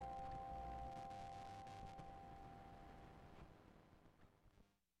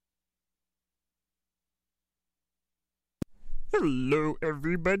Hello,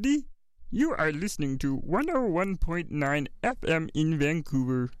 everybody. You are listening to 101.9 FM in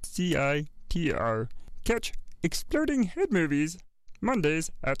Vancouver, CITR. Catch Exploding Head Movies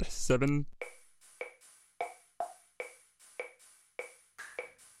Mondays at 7.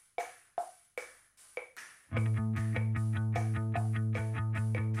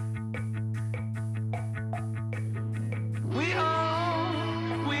 We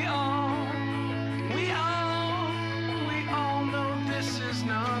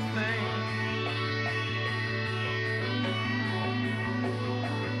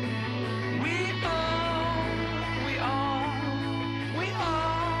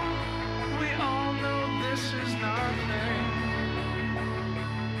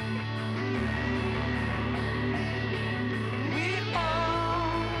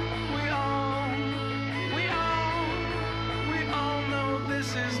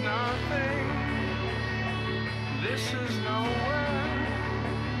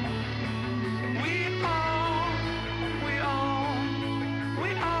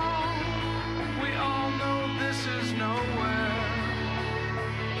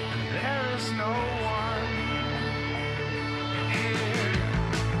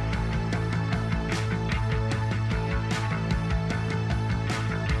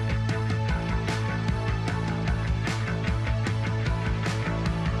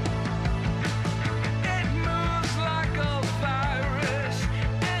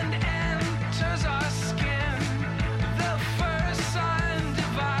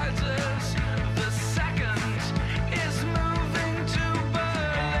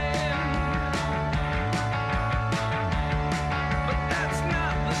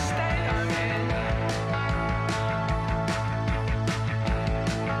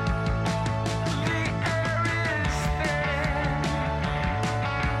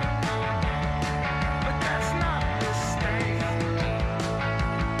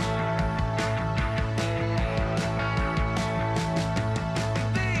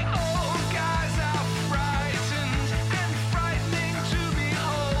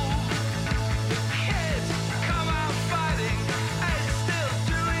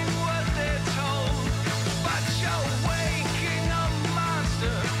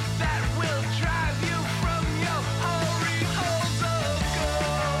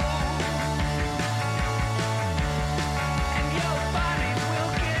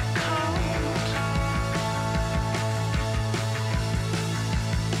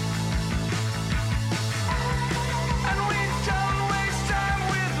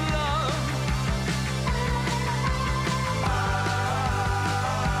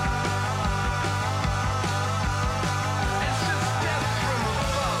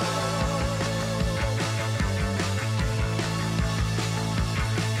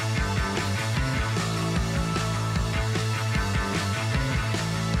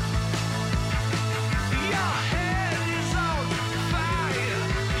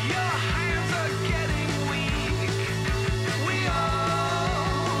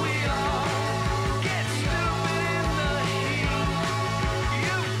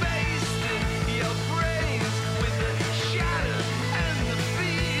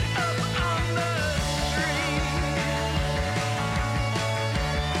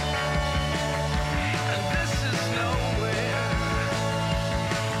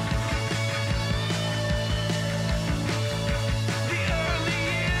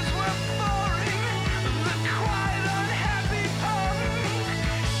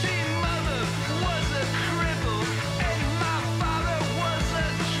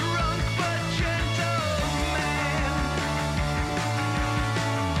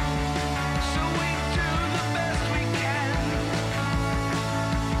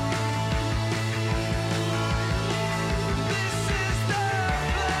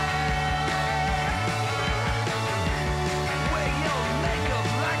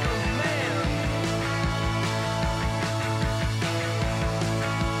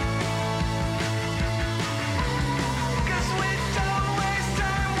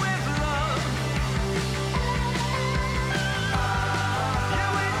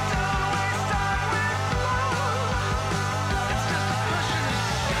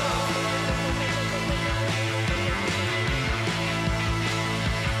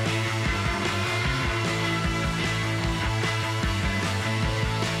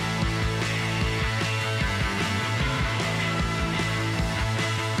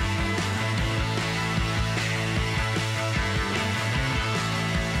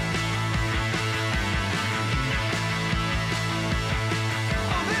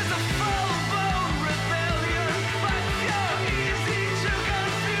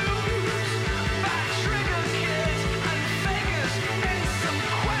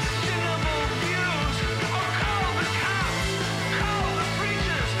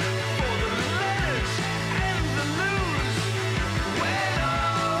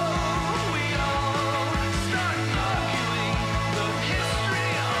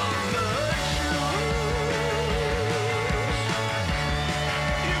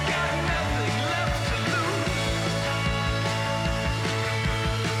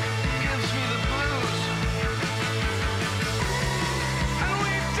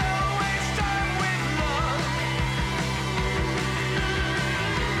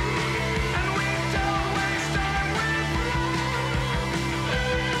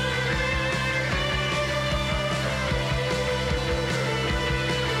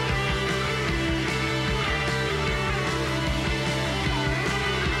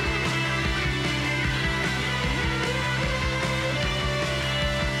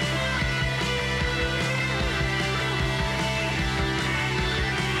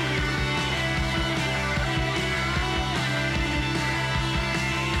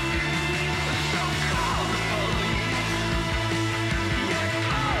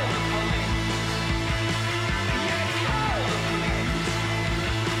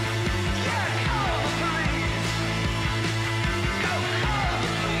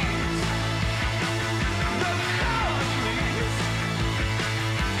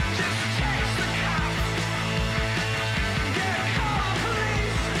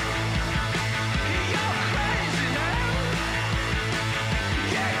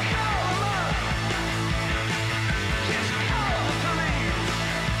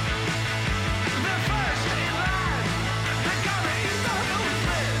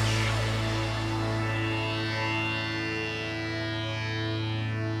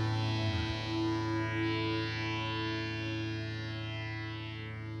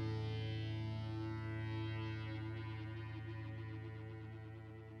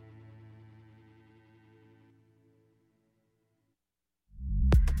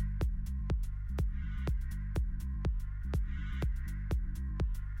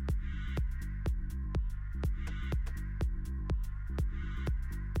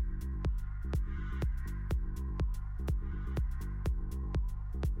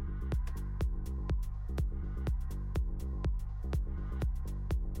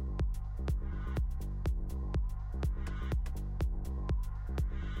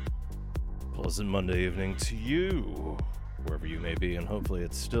pleasant Monday evening to you, wherever you may be, and hopefully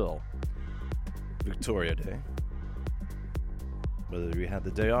it's still Victoria Day. Whether you had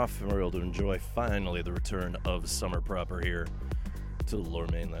the day off and were able to enjoy finally the return of summer proper here to the lower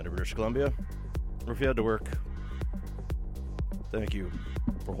mainland of British Columbia, or if you had to work, thank you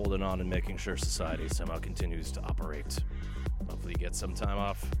for holding on and making sure society somehow continues to operate. Hopefully you get some time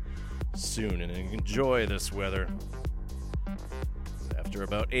off soon and enjoy this weather. After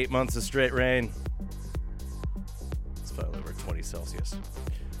about 8 months of straight rain, it's finally over 20 Celsius.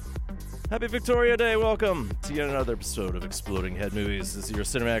 Happy Victoria Day, welcome to yet another episode of Exploding Head Movies. This is your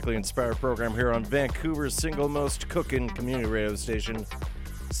cinematically inspired program here on Vancouver's single most cooking community radio station,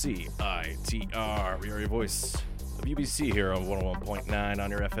 CITR. We are your voice of UBC here on 101.9 on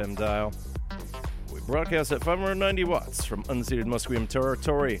your FM dial. We broadcast at 590 watts from unceded Musqueam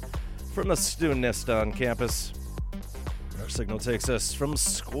territory from the student nest on campus. Our signal takes us from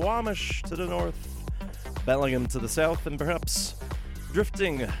Squamish to the north, Bellingham to the south, and perhaps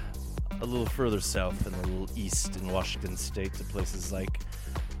drifting a little further south and a little east in Washington State to places like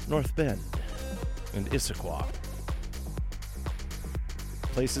North Bend and Issaquah.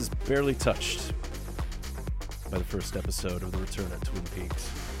 Places barely touched by the first episode of The Return of Twin Peaks.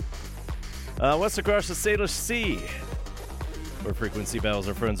 West across the Salish Sea, where frequency battles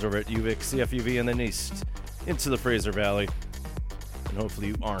our friends over at UVic, CFUV, and then east into the Fraser Valley. And hopefully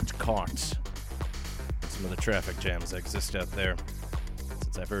you aren't caught in some of the traffic jams that exist out there,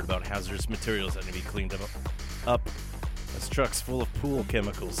 since I've heard about hazardous materials that need to be cleaned up as trucks full of pool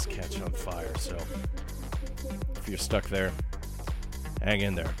chemicals catch on fire. So if you're stuck there, hang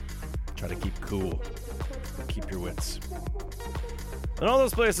in there. Try to keep cool. Keep your wits. And all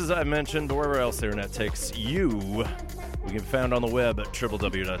those places I mentioned, but wherever else the internet takes you, we can be found on the web at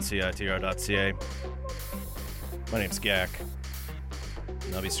www.citr.ca. My name's Gak,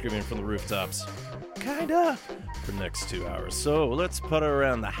 and I'll be screaming from the rooftops, kinda, for the next 2 hours. So let's putter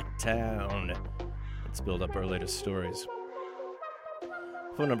around the hot town. Let's build up our latest stories.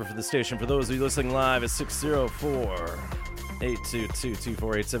 Phone number for the station for those of you listening live is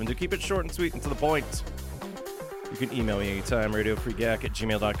 604-822-2487. To keep it short and sweet and to the point. You can email me anytime,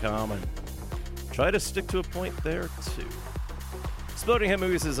 radiofreegak@gmail.com, and try to stick to a point there, too. Exploding Head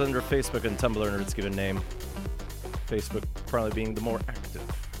Movies is under Facebook and Tumblr under its given name. Facebook probably being the more active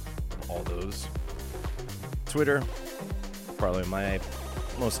of all those. Twitter, probably my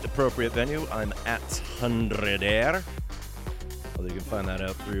most appropriate venue. I'm at 100air. Although you can find that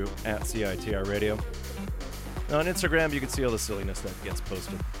out through at CITR Radio. Now on Instagram, you can see all the silliness that gets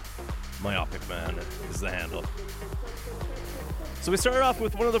posted. Myopic Man is the handle. So we started off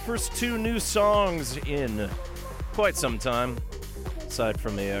with one of the first two new songs in quite some time, aside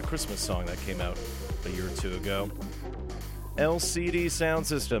from a Christmas song that came out a year or two ago. LCD Sound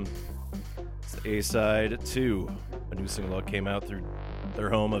System. It's the A-side to a new single that came out through their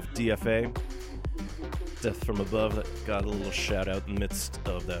home of DFA. Death from Above, that got a little shout out in the midst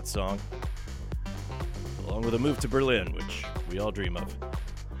of that song. Along with a move to Berlin, which we all dream of.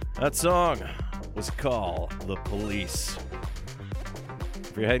 That song was called The Police.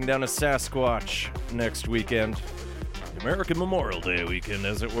 If you're heading down to Sasquatch next weekend, the American Memorial Day weekend,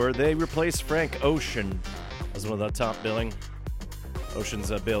 as it were, they replaced Frank Ocean as one of the top billing.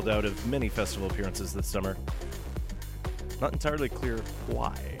 Ocean's bailed out of many festival appearances this summer. Not entirely clear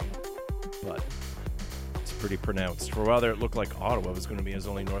why, but it's pretty pronounced. For a while there, it looked like Ottawa was going to be his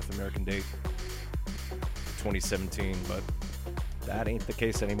only North American date for 2017, but that ain't the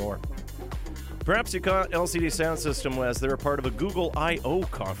case anymore. Perhaps you caught LCD Sound System as they were part of a Google I.O.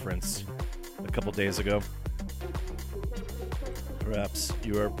 conference a couple days ago. Perhaps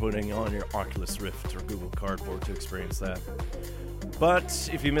you are putting on your Oculus Rift or Google Cardboard to experience that. But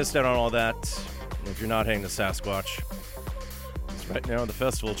if you missed out on all that, and if you're not heading to Sasquatch, right now the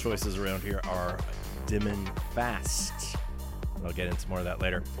festival choices around here are dimming fast. I'll get into more of that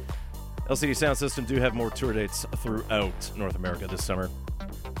later. LCD Sound System do have more tour dates throughout North America this summer.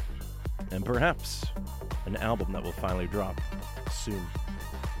 And perhaps an album that will finally drop soon.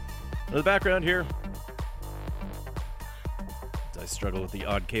 In the background here, I struggle with the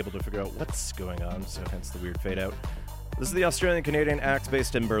odd cable to figure out what's going on, so hence the weird fade out. This is the Australian-Canadian act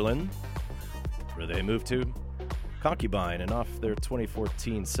based in Berlin, where they moved to Concubine, and off their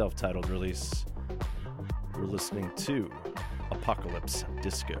 2014 self-titled release, we're listening to Apocalypse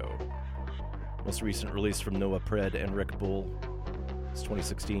Disco. Most recent release from Noah Pred and Rick Bull is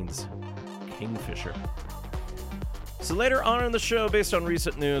 2016's Kingfisher. So later on in the show, based on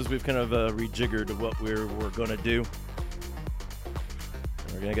recent news, we've kind of rejiggered what we're going to do.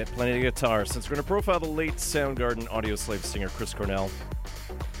 And we're going to get plenty of guitar, since we're going to profile the late Soundgarden Audioslave singer Chris Cornell,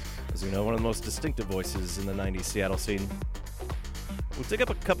 as as you know, one of the most distinctive voices in the 90s Seattle scene. We'll dig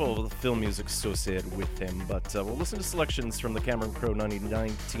up a couple of the film music associated with him, but we'll listen to selections from the Cameron Crowe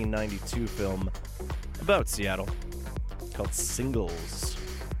 1992 film about Seattle called Singles.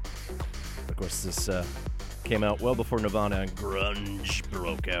 Of course, this came out well before Nirvana and grunge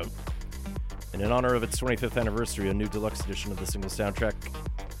broke out. And in honor of its 25th anniversary, a new deluxe edition of the Singles soundtrack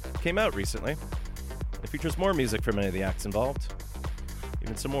came out recently. It features more music from many of the acts involved,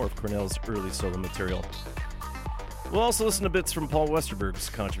 even some more of Cornell's early solo material. We'll also listen to bits from Paul Westerberg's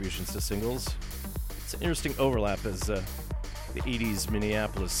contributions to Singles. It's an interesting overlap as the 80s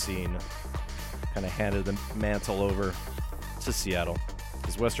Minneapolis scene kind of handed the mantle over to Seattle,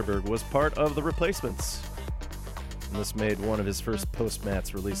 because Westerberg was part of The Replacements, and this made one of his first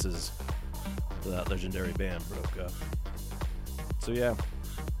post-Mats releases after that legendary band broke up. So yeah,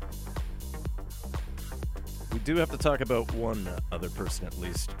 we do have to talk about one other person at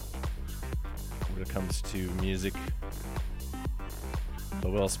least when it comes to music,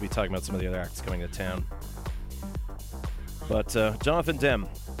 but we'll also be talking about some of the other acts coming to town. But Jonathan Demme,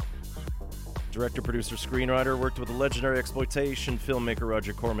 director, producer, screenwriter, worked with the legendary exploitation filmmaker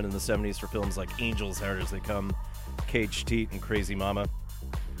Roger Corman in the 70s for films like Angels, Hard As They Come, Caged Heat, and Crazy Mama.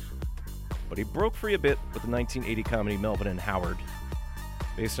 But he broke free a bit with the 1980 comedy Melvin and Howard,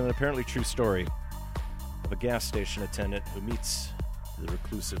 based on an apparently true story of a gas station attendant who meets the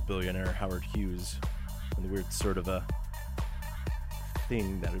reclusive billionaire Howard Hughes, and the weird sort of a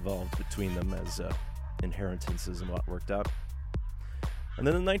thing that evolved between them as inheritances and what worked out. And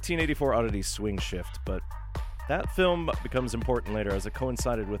then the 1984 oddity Swing Shift, but that film becomes important later as it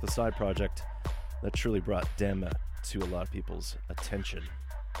coincided with a side project that truly brought Demme to a lot of people's attention.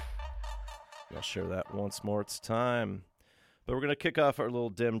 I'll share that once more. It's time. But we're going to kick off our little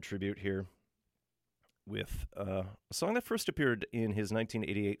Demme tribute here with a song that first appeared in his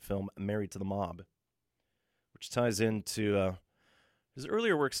 1988 film Married to the Mob, which ties into his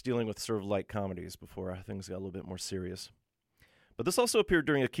earlier works dealing with sort of light comedies before things got a little bit more serious. But this also appeared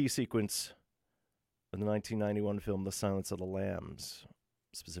during a key sequence in the 1991 film The Silence of the Lambs,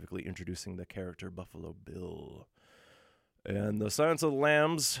 specifically introducing the character Buffalo Bill. And The Silence of the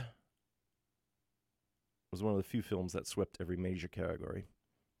Lambs was one of the few films that swept every major category.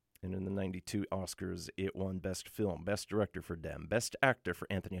 And in the 92 Oscars, it won Best Film, Best Director for Demme, Best Actor for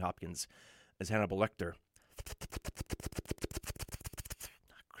Anthony Hopkins as Hannibal Lecter.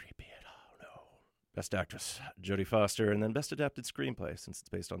 Not creepy at all, no. Best Actress, Jodie Foster, and then Best Adapted Screenplay, since it's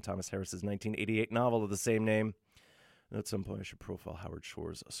based on Thomas Harris's 1988 novel of the same name. And at some point, I should profile Howard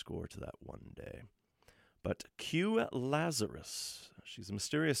Shore's score to that one day. But Q Lazarus, she's a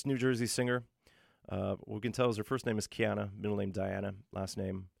mysterious New Jersey singer. What we can tell is her first name is Kiana, middle name Diana, last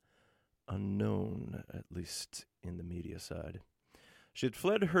name unknown, at least in the media side. She had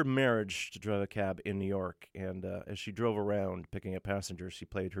fled her marriage to drive a cab in New York, and as she drove around picking up passengers, she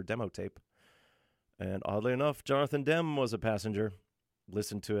played her demo tape. And oddly enough, Jonathan Demme was a passenger,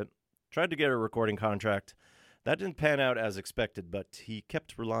 listened to it, tried to get a recording contract. That didn't pan out as expected, but he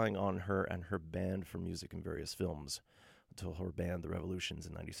kept relying on her and her band for music in various films until her band, The Revolutions,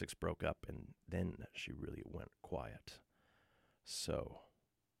 in 96 broke up, and then she really went quiet. So,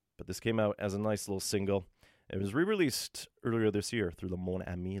 but this came out as a nice little single. It was re-released earlier this year through the Mon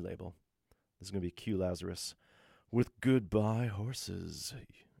Ami label. This is going to be Q Lazarus with Goodbye Horses.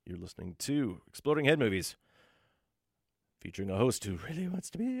 You're listening to Exploding Head Movies, featuring a host who really wants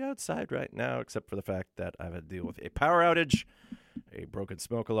to be outside right now, except for the fact that I've had to deal with a power outage, a broken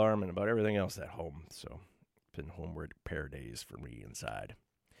smoke alarm, and about everything else at home. So, been homeward pair days for me inside.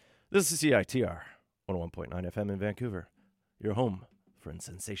 This is CITR 101.9 FM in Vancouver, your home for a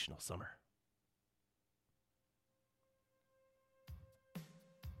sensational summer.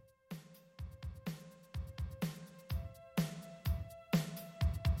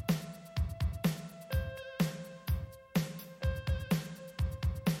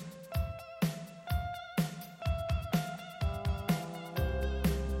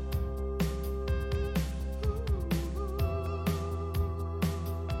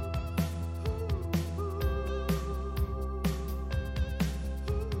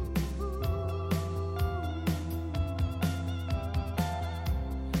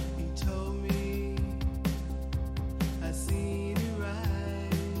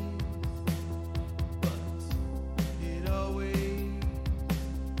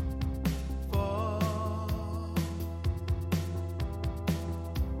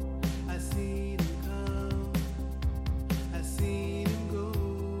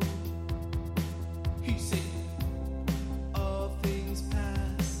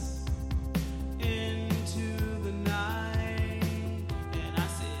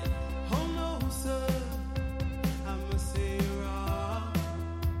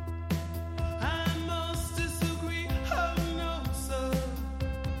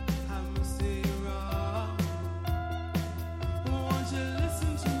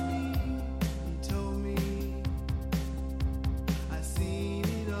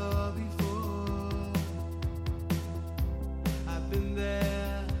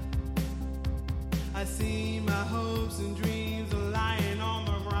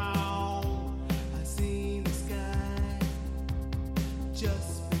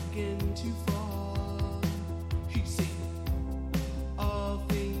 just begin to fall. He said, all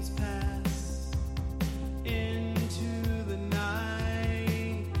things pass into the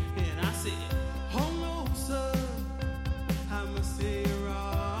night. And I said, oh no, sir, I must say you're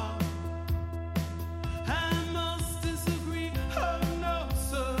wrong. I must disagree. Oh no,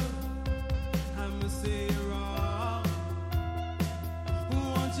 sir, I must say you're wrong.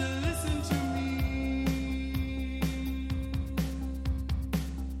 Won't you listen to me?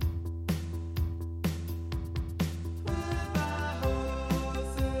 Goodbye,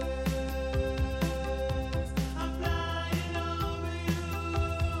 horses. I'm flying over you.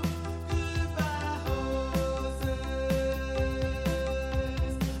 Goodbye, horses.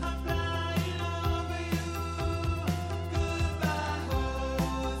 I'm flying over you. Goodbye,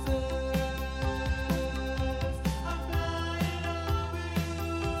 horses. I'm flying over you.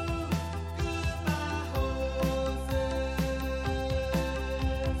 Goodbye,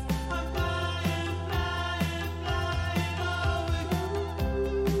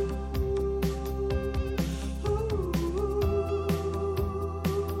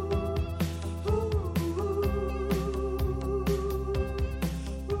 horses. I'm flying,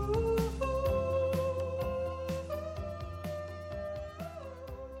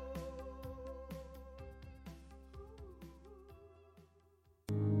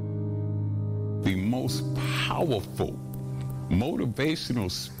 The most powerful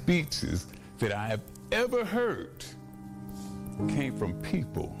motivational speeches that I have ever heard came from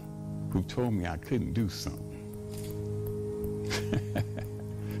people who told me I couldn't do something.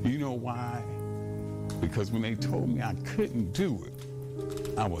 You know why? Because when they told me I couldn't do it,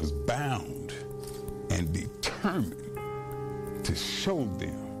 I was bound and determined to show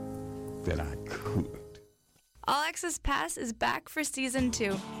them that I could. All Access Pass is back for Season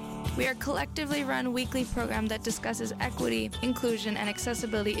 2. We are a collectively run weekly program that discusses equity, inclusion, and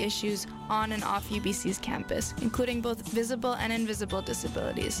accessibility issues on and off UBC's campus, including both visible and invisible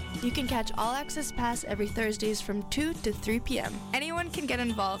disabilities. You can catch All Access Pass every Thursdays from 2 to 3 p.m. Anyone can get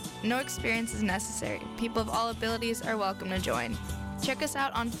involved. No experience is necessary. People of all abilities are welcome to join. Check us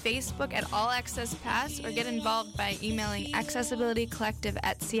out on Facebook at All Access Pass or get involved by emailing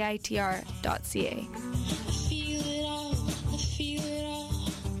accessibilitycollective@citr.ca.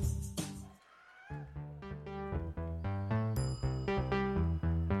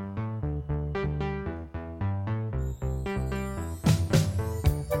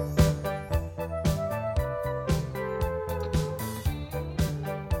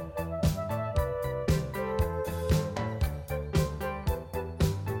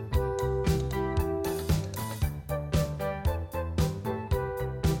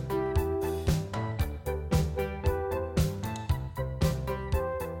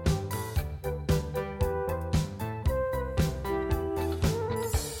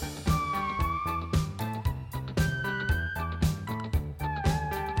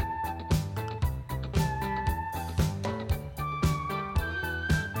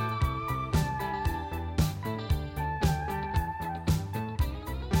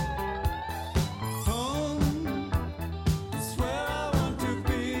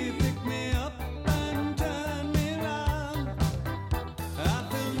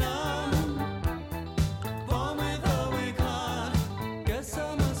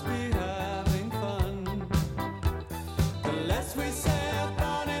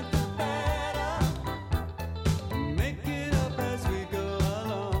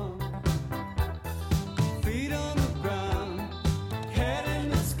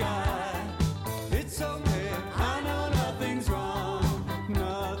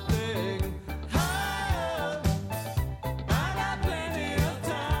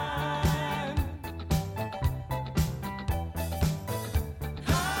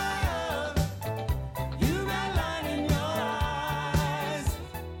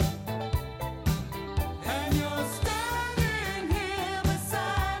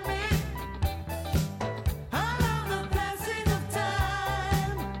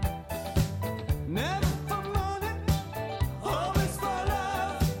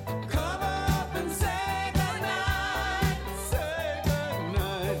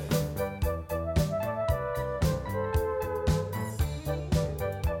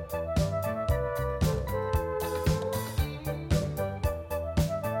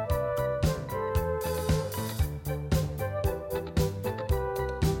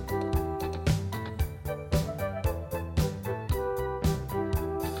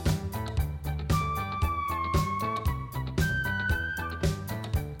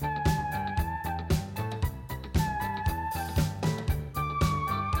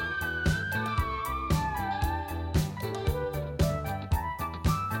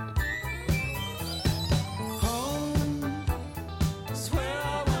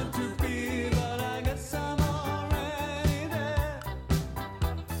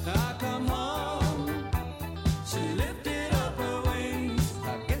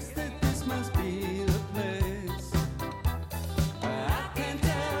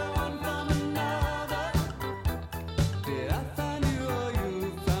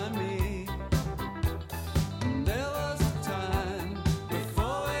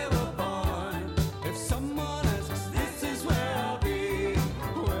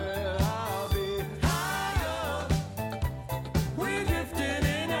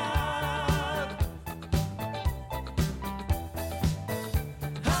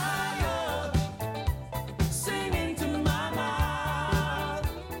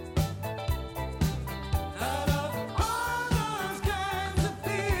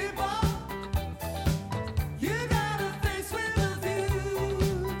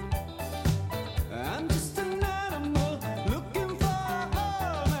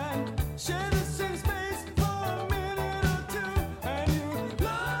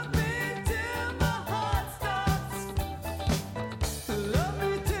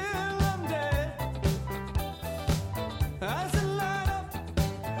 As the light up,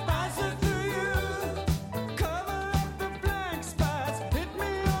 passes through you, cover up the blank spots, hit me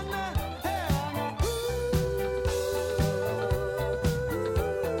on the head.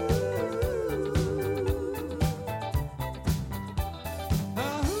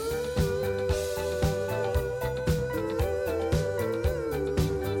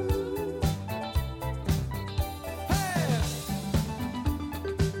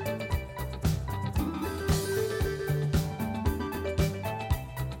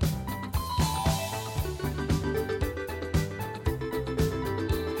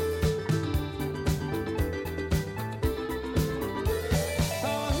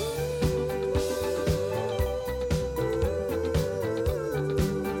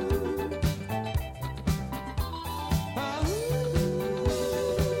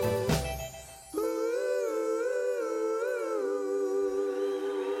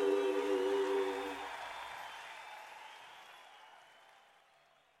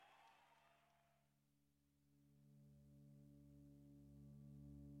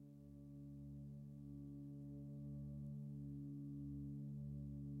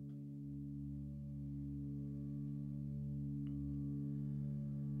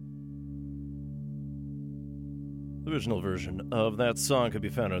 The original version of that song could be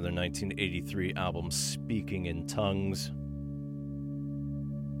found on their 1983 album Speaking in Tongues.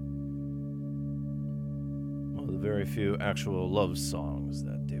 One of the very few actual love songs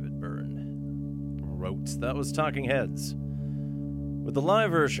that David Byrne wrote. That was Talking Heads. With the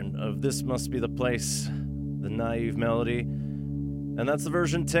live version of This Must Be the Place, the naive melody, and that's the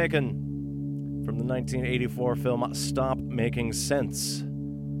version taken from the 1984 film Stop Making Sense.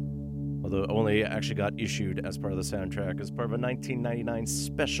 Although it only actually got issued as part of the soundtrack as part of a 1999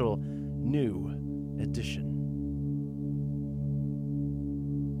 special new edition.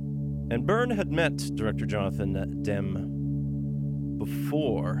 And Byrne had met director Jonathan Demme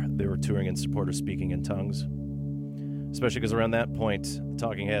before they were touring in support of Speaking in Tongues, especially because around that point, the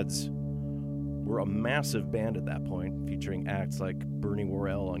Talking Heads were a massive band at that point, featuring acts like Bernie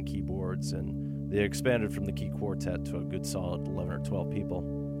Worrell on keyboards, and they expanded from the key quartet to a good solid 11 or 12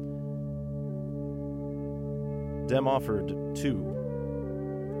 people. Demme offered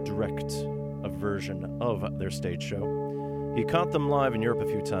to direct a version of their stage show. He caught them live in Europe a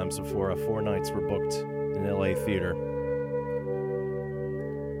few times before 4 nights were booked in LA theater.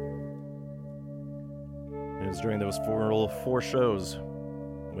 And it was during those four shows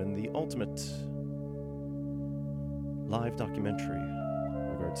when the ultimate live documentary in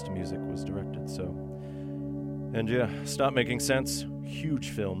regards to music was directed. And yeah, Stop Making Sense,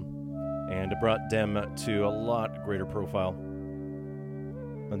 huge film. And it brought Demme to a lot greater profile.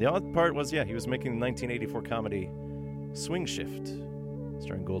 And the odd part was, he was making the 1984 comedy Swing Shift,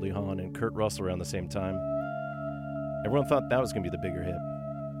 starring Goldie Hawn and Kurt Russell around the same time. Everyone thought that was going to be the bigger hit.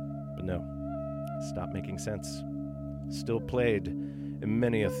 But no, Stop Making Sense. Still played in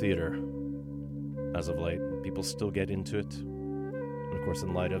many a theater as of late. People still get into it. And of course,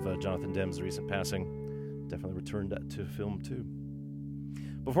 in light of Jonathan Demme's recent passing, definitely returned to film too.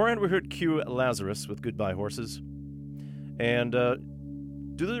 Beforehand, we heard Q Lazarus with Goodbye Horses. And due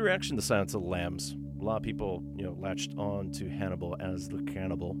to the reaction to Silence of the Lambs, a lot of people, latched on to Hannibal as the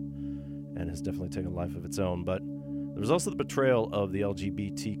cannibal, and has definitely taken a life of its own. But there was also the betrayal of the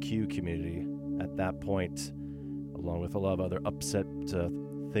LGBTQ community at that point, along with a lot of other upset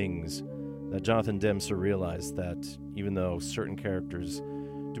things, that Jonathan Demme realized that even though certain characters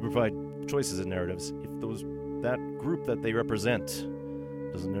do provide choices in narratives, if that group that they represent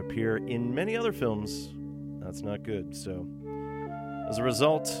doesn't appear in many other films, that's not good. So, as a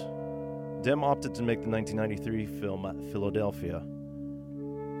result, Demme opted to make the 1993 film Philadelphia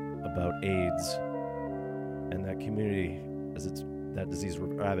about AIDS and that community as that disease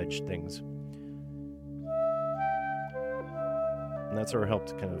ravaged things. And that sort of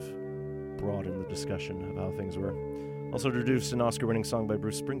helped kind of broaden the discussion of how things were. Also introduced an Oscar-winning song by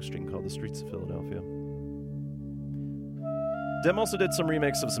Bruce Springsteen called The Streets of Philadelphia. Demme also did some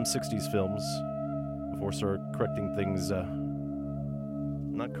remakes of some 60s films before sort of correcting things,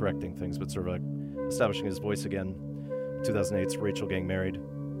 not correcting things, but sort of like establishing his voice again. 2008's Rachel Getting Married.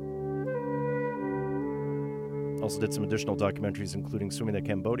 Also did some additional documentaries, including Swimming at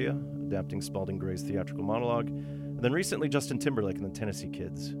Cambodia, adapting Spalding Gray's theatrical monologue, and then recently Justin Timberlake and the Tennessee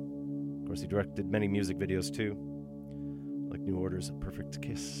Kids. Of course, he directed many music videos too, like New Order's Perfect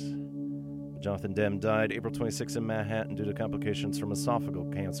Kiss. Jonathan Demme died April 26 in Manhattan due to complications from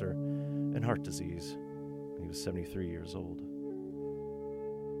esophageal cancer and heart disease. He was 73 years old.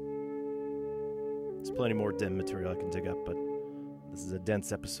 There's plenty more Demme material I can dig up, but this is a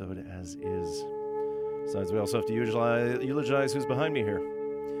dense episode as is. Besides, we also have to eulogize who's behind me here.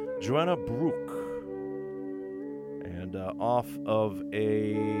 Joanna Brooke. And off of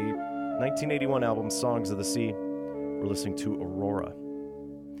a 1981 album, Songs of the Sea, we're listening to Aurora.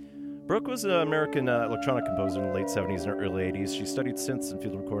 Brooke was an American electronic composer in the late 70s and early 80s. She studied synths and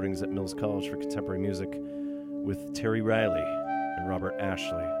field recordings at Mills College for Contemporary Music with Terry Riley and Robert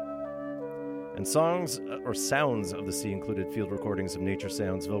Ashley. And Sounds of the Sea included field recordings of nature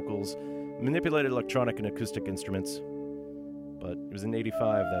sounds, vocals, manipulated electronic and acoustic instruments. But it was in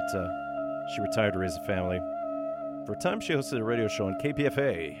 85 that she retired to raise a family. For a time, she hosted a radio show on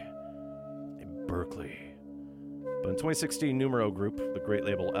KPFA in Berkeley. But in 2016, Numero Group, the great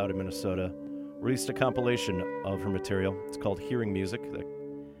label out of Minnesota, released a compilation of her material. It's called Hearing Music.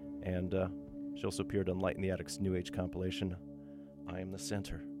 And she also appeared on Light in the Attic's New Age compilation, I Am the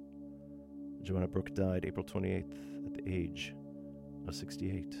Center. Joanna Brooke died April 28th at the age of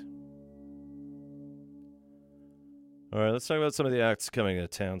 68. All right, let's talk about some of the acts coming into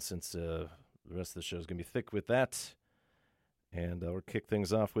town since the rest of the show is going to be thick with that. And we'll kick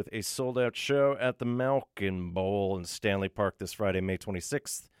things off with a sold-out show at the Malkin Bowl in Stanley Park this Friday, May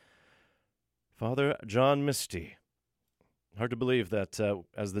 26th. Father John Misty. Hard to believe that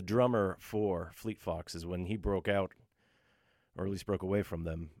as the drummer for Fleet Foxes, when he broke out, or at least broke away from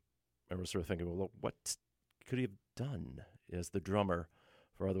them, I was sort of thinking, well, what could he have done as the drummer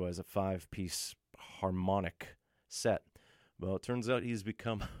for otherwise a 5-piece harmonic set? Well, it turns out he's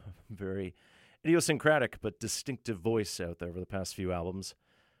become very idiosyncratic but distinctive voice out there over the past few albums.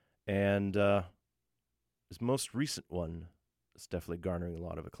 And his most recent one is definitely garnering a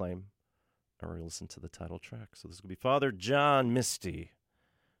lot of acclaim. And we're going to listen to the title track. So this will be Father John Misty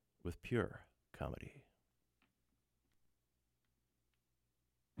with Pure Comedy.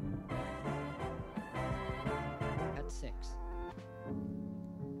 At 6.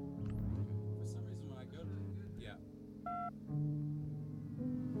 For some reason when I go to... Yeah.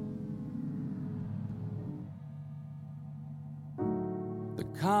 The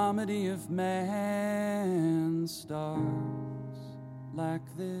comedy of man starts like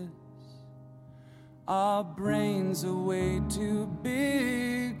this. Our brains are way too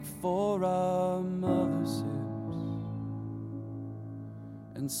big for our mother's hips.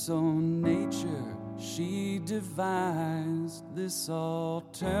 And so nature, she devised this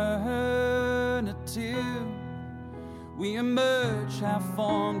alternative. We emerge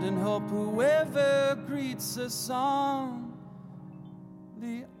half-formed and hope whoever greets us on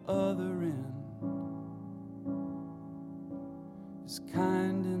the other end is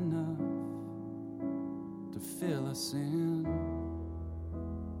kind enough to fill us in.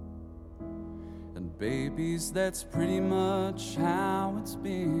 And babies, that's pretty much how it's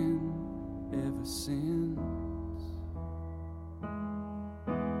been ever since.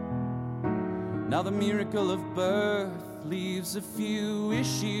 Now the miracle of birth leaves a few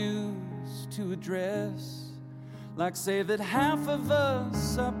issues to address, like say that half of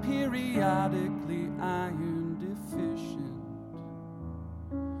us are periodically iron deficient.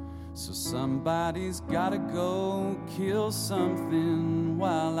 So somebody's gotta go kill something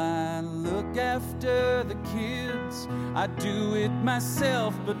while I look after the kids. I do it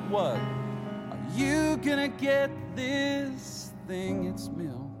myself, but what? Are you gonna get this thing? It's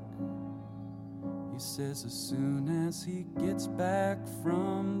milk. He says as soon as he gets back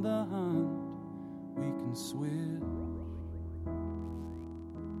from the hunt, we can switch.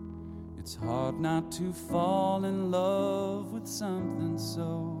 It's hard not to fall in love with something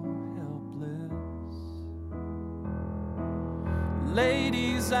so helpless.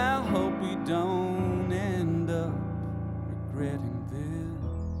 Ladies, I hope we don't end up regretting this.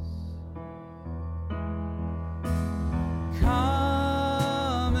 Comedy,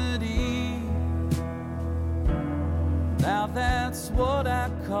 now that's what I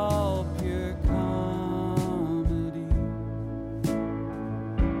call pure comedy.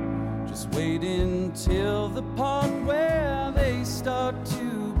 Just wait until the part where they start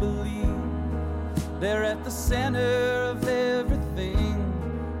to believe they're at the center of everything,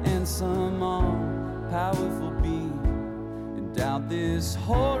 and some all-powerful being endowed this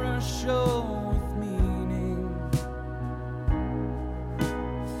horror show with meaning.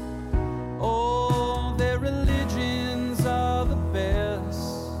 Oh, their religions are the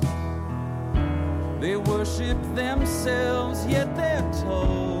best. They worship themselves, yet they're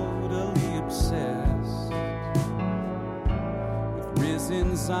totally obsessed with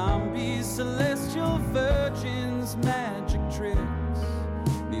risen zombies, celestial virgins, magic tricks,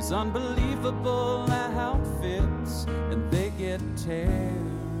 these unbelievable outfits, and they get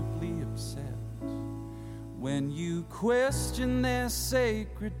terribly upset when you question their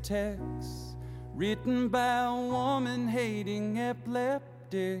sacred texts. written by woman-hating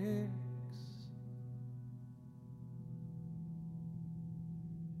epileptics.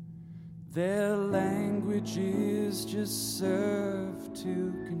 Their languages just serve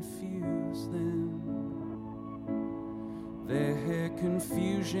to confuse them. Their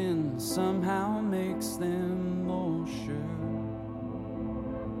confusion somehow makes them more sure.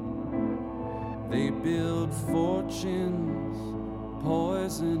 They build fortunes,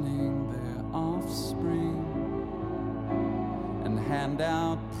 poisoning their offspring, and hand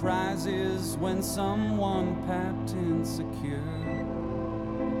out prizes when someone patent secure.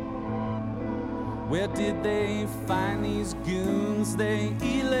 Where did they find these goons they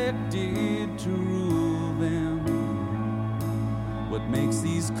elected to rule them? What makes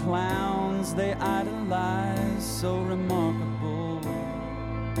these clowns they idolize so remarkable?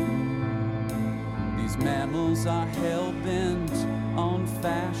 These mammals are hell-bent on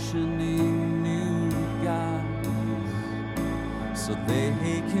fashioning new gods, so they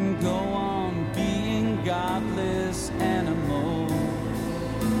can go on being godless animals.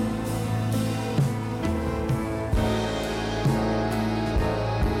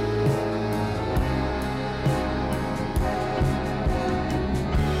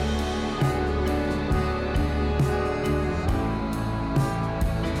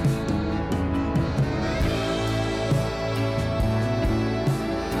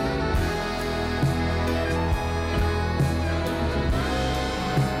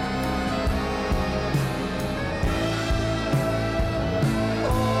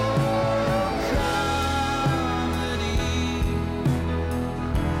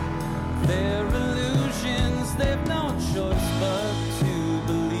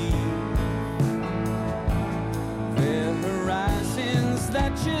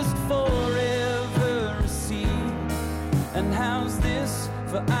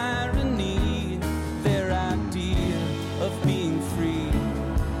 For irony, their idea of being free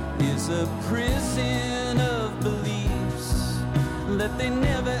is a prison of beliefs that they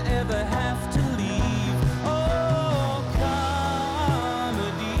never ever have to leave. Oh,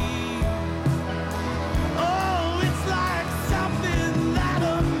 comedy. Oh, it's like something that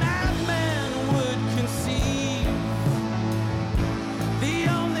a madman would conceive. The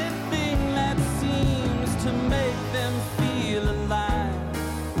only thing that seems to make them feel alive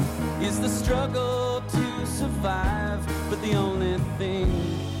is the struggle to survive, but the only thing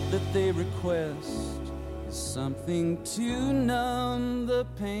that they request is something to numb the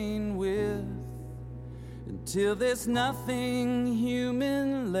pain with, until there's nothing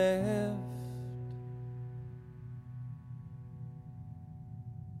human left.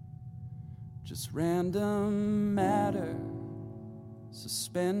 Just random matter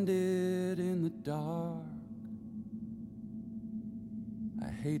suspended in the dark. I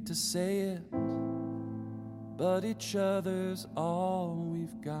hate to say it, but each other's all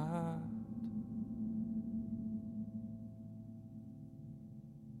we've got.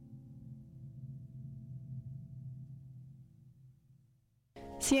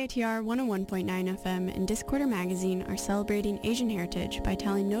 CITR 101.9 FM and Discorder Magazine are celebrating Asian heritage by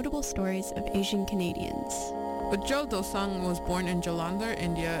telling notable stories of Asian Canadians. Ujjal Dosang was born in Jalandhar,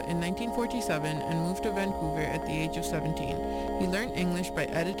 India in 1947 and moved to Vancouver at the age of 17. He learned English by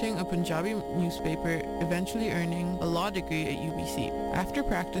editing a Punjabi newspaper, eventually earning a law degree at UBC. After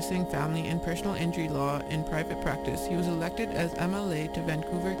practicing family and personal injury law in private practice, he was elected as MLA to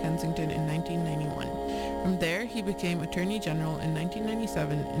Vancouver, Kensington in 1991. From there, he became Attorney General in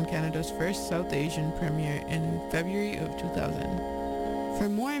 1997 and Canada's first South Asian Premier in February of 2000. For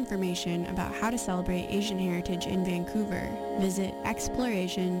more information about how to celebrate Asian heritage in Vancouver, visit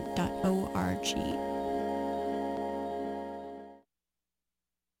exploration.org.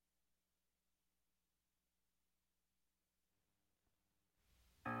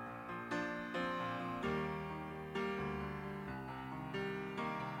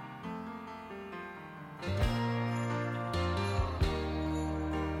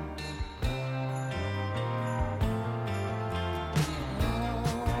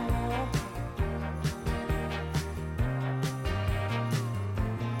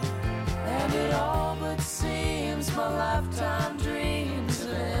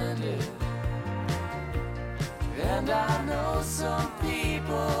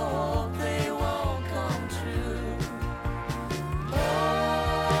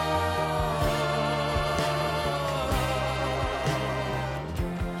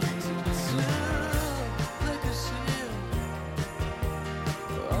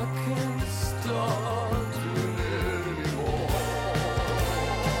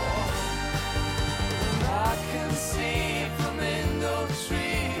 I can see flamingo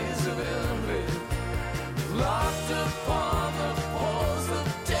trees of envy.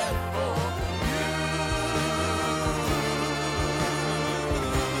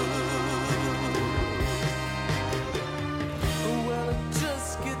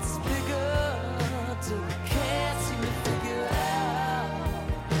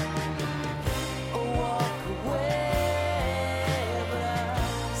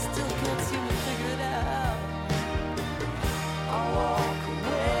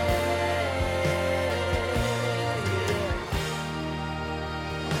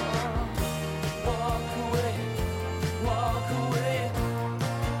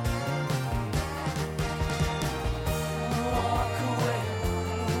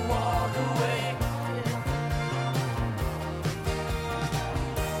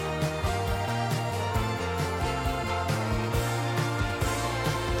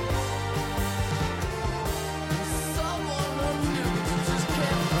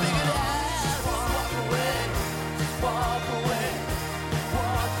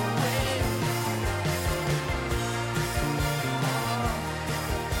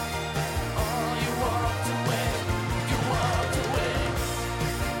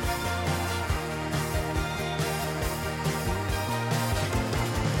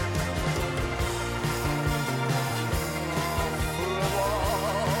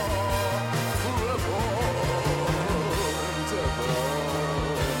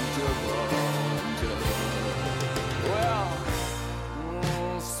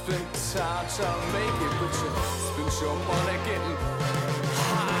 trying to make it, but you spend your money getting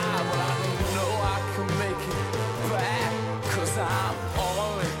high. But I know I can make it back, 'cause I'm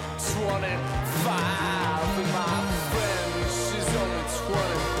only 25. And my friend, she's only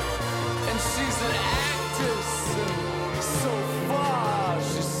 20. And she's an actress, and so far,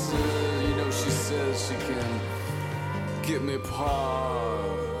 she said, you know, she says she can get me parts.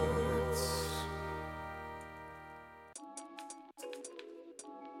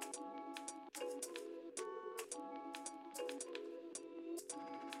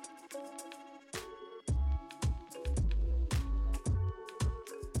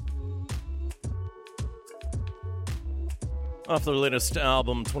 Off their latest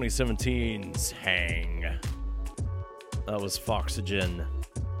album, 2017's Hang. That was Foxygen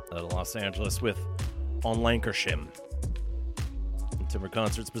out of Los Angeles with On Lancashire. Timber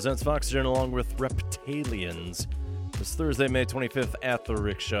Concerts presents Foxygen along with Reptalians this Thursday, May 25th at the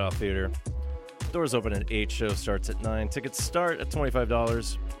Rickshaw Theater. Doors open at 8, show starts at 9. Tickets start at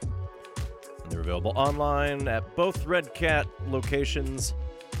 $25. And they're available online at both Red Cat locations,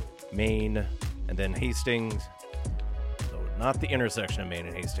 Maine, and then Hastings. Not the intersection of Maine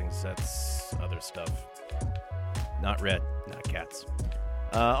and Hastings. That's other stuff. Not Red, not Cats.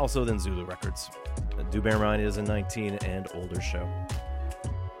 Also, then Zulu Records. Dubear Mine is a 19 and older show.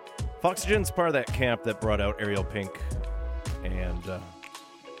 Foxygen's part of that camp that brought out Ariel Pink. And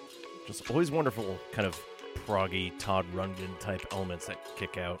just always wonderful kind of proggy Todd Rundgren type elements that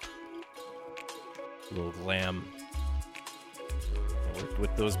kick out. A little glam. I worked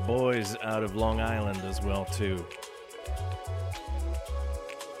with those boys out of Long Island as well, too.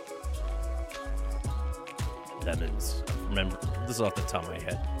 Lemons. Remember, this is off the top of my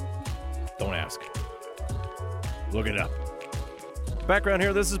head. Don't ask. Look it up. Background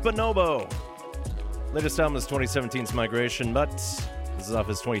here, this is Bonobo. Latest album is 2017's Migration, but this is off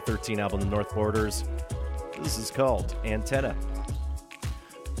his 2013 album, The North Borders. This is called Antenna.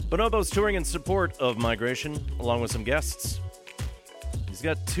 Bonobo's touring in support of Migration, along with some guests. He's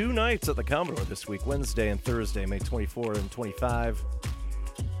got 2 nights at the Commodore this week, Wednesday and Thursday, May 24 and 25.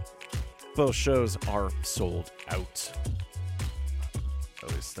 Both shows are sold out.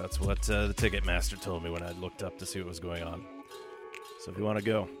 At least that's what the Ticketmaster told me when I looked up to see what was going on. So if you want to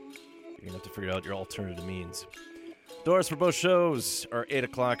go, you're going to have to figure out your alternative means. Doors for both shows are 8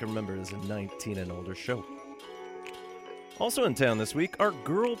 o'clock. And remember, it is a 19 and older show. Also in town this week are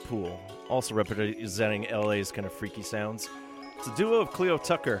Girl Pool, also representing LA's kind of freaky sounds. It's a duo of Cleo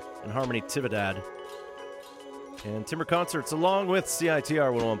Tucker and Harmony Tividad. And Timber Concerts along with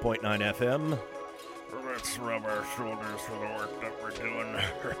CITR 101.9 FM. Let's rub our shoulders for the work that we're doing.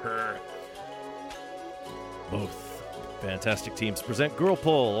 Both fantastic teams present Girl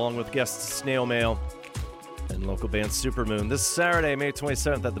Poll along with guests Snail Mail and local band Supermoon this Saturday, May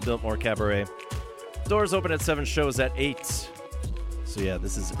 27th at the Biltmore Cabaret. Doors open at 7, shows at 8. So yeah,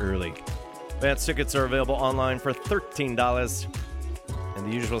 this is early. Advance tickets are available online for $13. And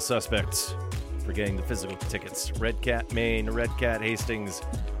the usual suspects for getting the physical tickets: Red Cat Maine, Red Cat Hastings,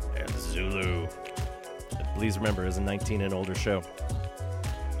 and Zulu. And please remember, it's a 19 and older show.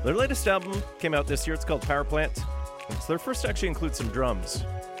 Their latest album came out this year. It's called Power Plant. It's their first to actually include some drums.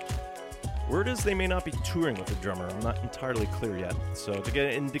 Word is they may not be touring with a drummer. I'm not entirely clear yet. So to get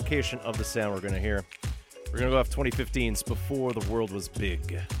an indication of the sound we're going to hear, we're going to go off 2015's Before the World Was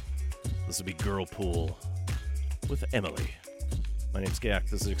Big. This will be Girl Pool with Emily. My name's Gak.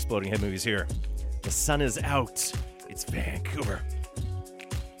 This is Exploding Head Movies here. The sun is out. It's Vancouver.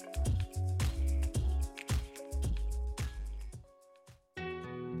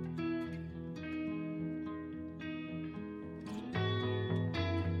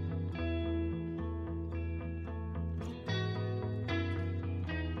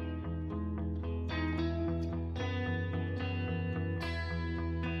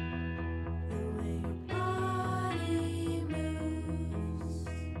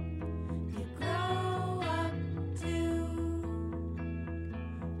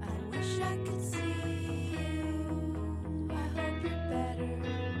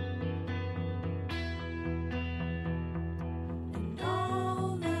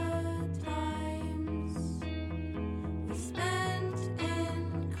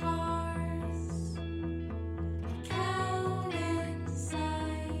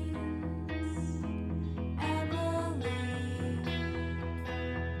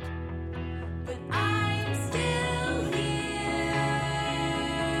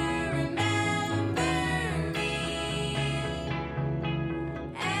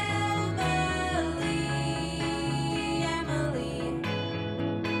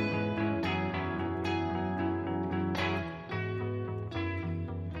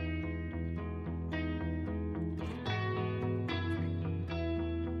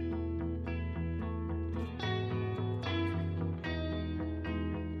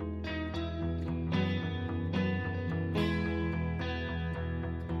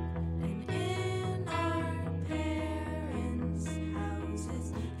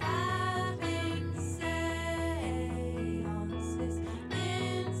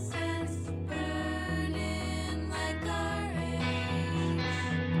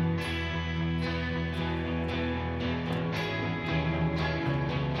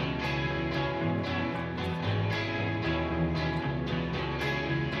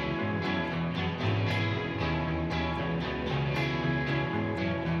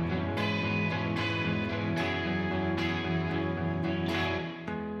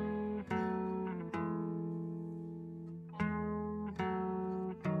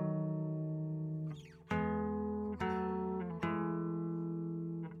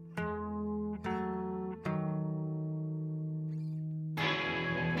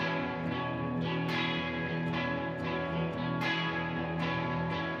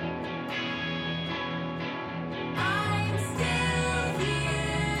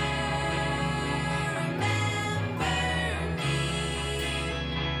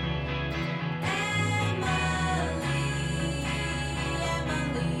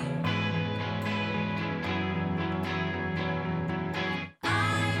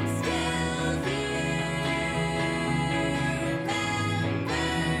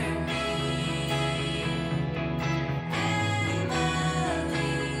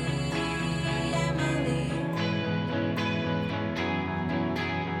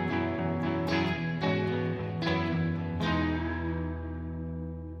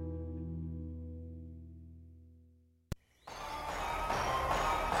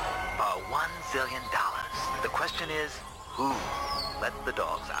 $1 zillion. The question is, who let the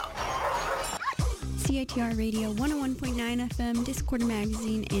dogs out? CITR Radio 101.9 FM, Discorder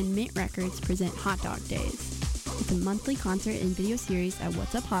Magazine, and Mint Records present Hot Dog Days. It's a monthly concert and video series at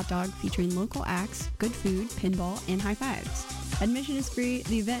What's Up Hot Dog featuring local acts, good food, pinball, and high fives. Admission is free,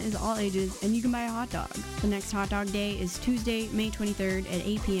 the event is all ages, and you can buy a hot dog. The next Hot Dog Day is Tuesday, May 23rd at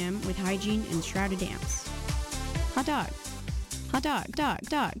 8 p.m. with Hygiene and Shrouded Dance. Hot dog. Hot dog,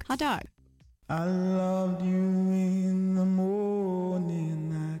 dog, hot dog. I loved you in the morning,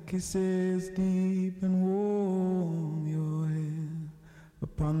 like kisses deep and warm, your head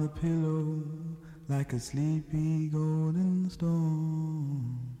upon the pillow like a sleepy golden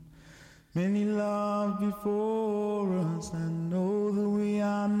storm. Many loved before us, I know that we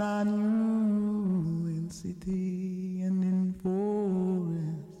are not new, in city and in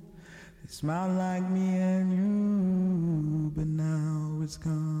forest. They smile like me and you, but now it's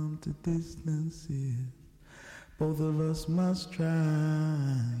come to distances. Both of us must try.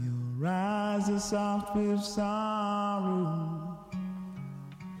 Your eyes are soft with sorrow.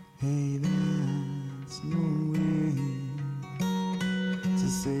 Hey, there's no way to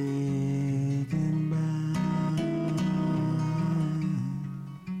say goodbye.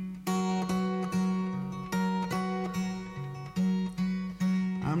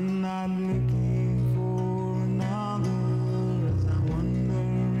 I'm not looking for another as I wander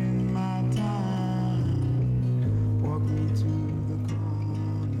in my time. Walk me to the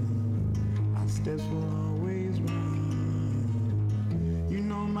corner, our steps will always run. You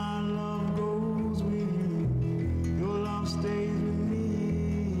know my love goes with you, your love stays with me.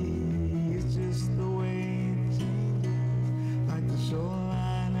 It's just the way it changes, like the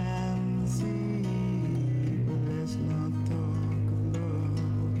shoreline and the sea. But let's not talk of love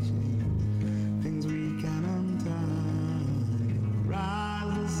change, things we can untie.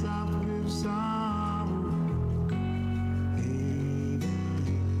 Rise us up with sorrow. Hey,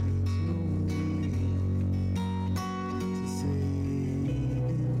 there's no way to say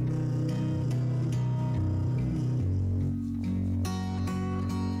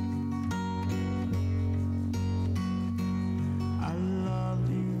I loved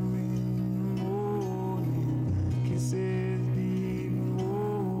you in the morning, kisses deep and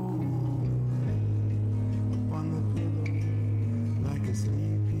warm, upon the pillow like a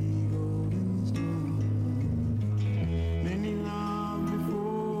sleepy golden storm. Many loved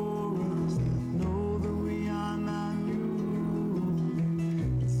before us, that know that we are not new.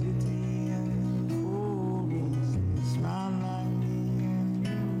 The city and the forest, they smile like me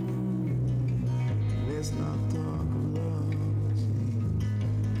and you. Let's not talk of love,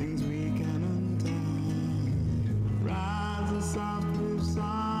 things we can untie. Rise us up with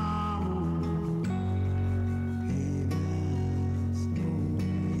sorrow. Hey, there's no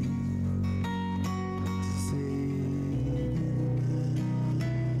way to say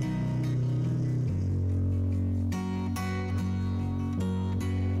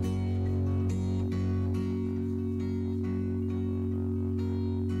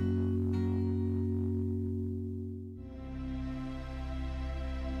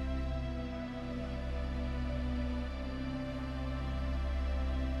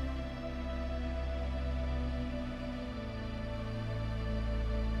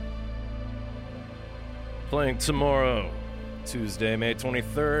Playing tomorrow, Tuesday, May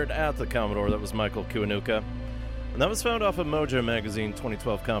 23rd, at the Commodore. That was Michael Kiwanuka. And that was found off a Mojo Magazine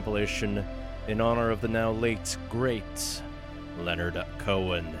 2012 compilation in honor of the now late, great Leonard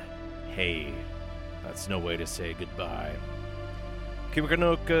Cohen. Hey, that's no way to say goodbye.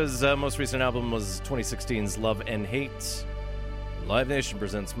 Kiwanuka's most recent album was 2016's Love and Hate. Live Nation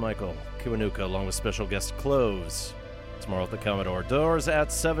presents Michael Kiwanuka along with special guest Cloves tomorrow at the Commodore. Doors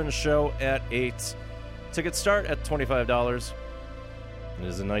at 7, show at 8. Tickets start at $25. It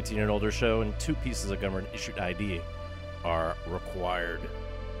is a 19 and older show, and 2 pieces of government-issued ID are required.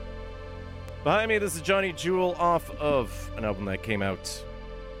 Behind me, this is Johnny Jewel off of an album that came out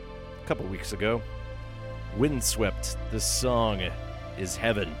a couple weeks ago. Windswept. This song is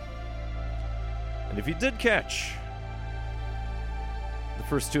Heaven. And if you did catch the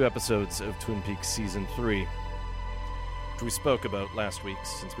first 2 episodes of Twin Peaks Season 3, which we spoke about last week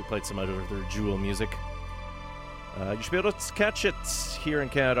since we played some other Jewel music, you should be able to catch it here in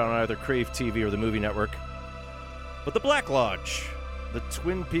Canada on either Crave TV or the Movie Network. But the Black Lodge, the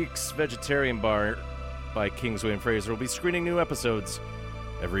Twin Peaks Vegetarian Bar by Kingsway and Fraser, will be screening new episodes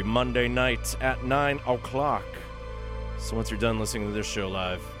every Monday night at 9 o'clock. So once you're done listening to this show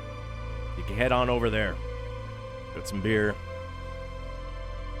live, you can head on over there. Got some beer.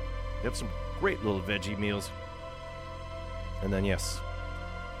 They have some great little veggie meals. And then, yes,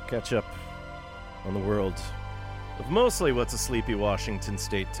 catch up on the world of mostly what's a sleepy Washington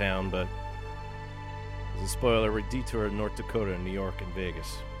state town, but as a spoiler, we detour North Dakota, New York, and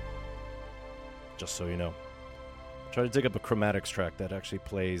Vegas. Just so you know. Try to dig up a chromatics track that actually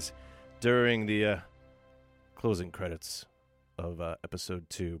plays during the closing credits of episode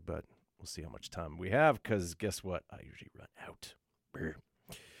 2, but we'll see how much time we have, because guess what? I usually run out. Brr.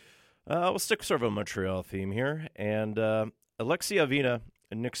 We'll stick sort of a Montreal theme here, and Alexi Avina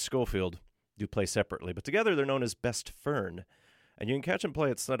and Nick Schofield do play separately, but together they're known as Best Fern, and you can catch them play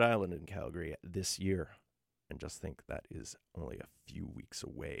at Stud Island in Calgary this year, and just think that is only a few weeks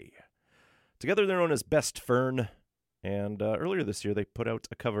away. Together they're known as Best Fern, and earlier this year they put out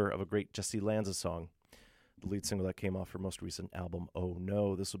a cover of a great Jesse Lanza song, the lead single that came off her most recent album, Oh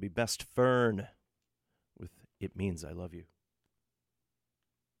No. This will be Best Fern with It Means I Love You.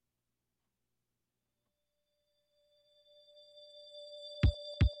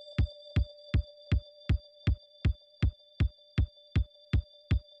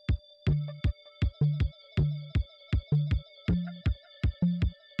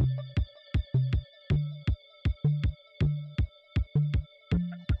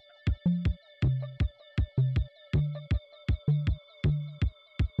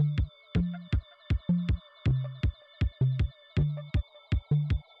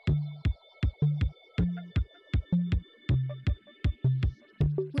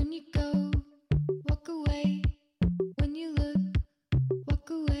 When you go, walk away. When you look, walk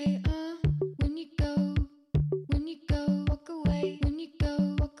away. When you go, walk away. When you go,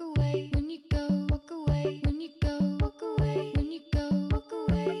 walk away. When you go, walk away. When you go, walk away. When you go, walk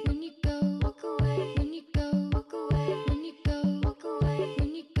away. When you go, walk away. When you go, walk away. When you go, walk away.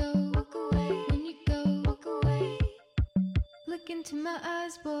 When you go, walk away. When you go, walk away. Look into my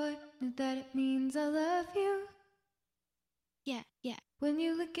eyes, boy. Know that it means I love you. Yeah, yeah. When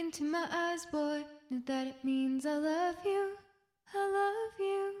you look into my eyes, boy, know that it means I love you. I love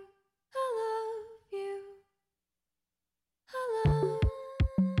you. I love you. I love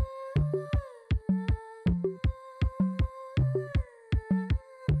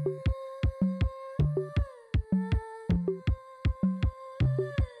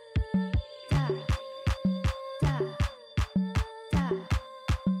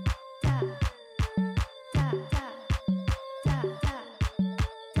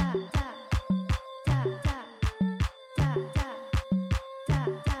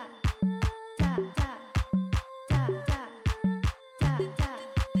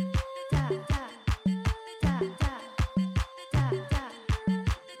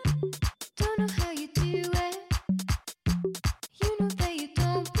Don't know how you do it. You know that you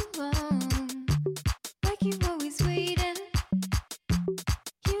don't belong. Like you always waiting.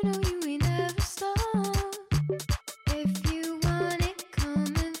 You know you ain't ever stop. If you want it,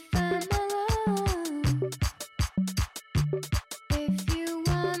 come and find my love. If you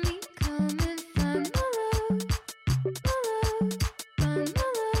want me, come and find my love. My love, find my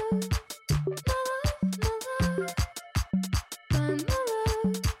love. My love, find my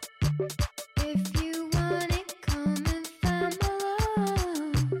love. If you want it, come and find my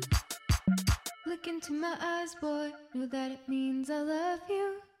love. Look into my eyes, boy, know that it means I love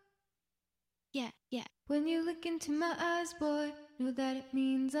you. Yeah, yeah. When you look into my eyes, boy, know that it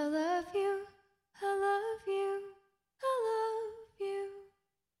means I love you. I love you. I love you.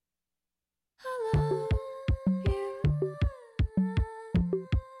 I love you.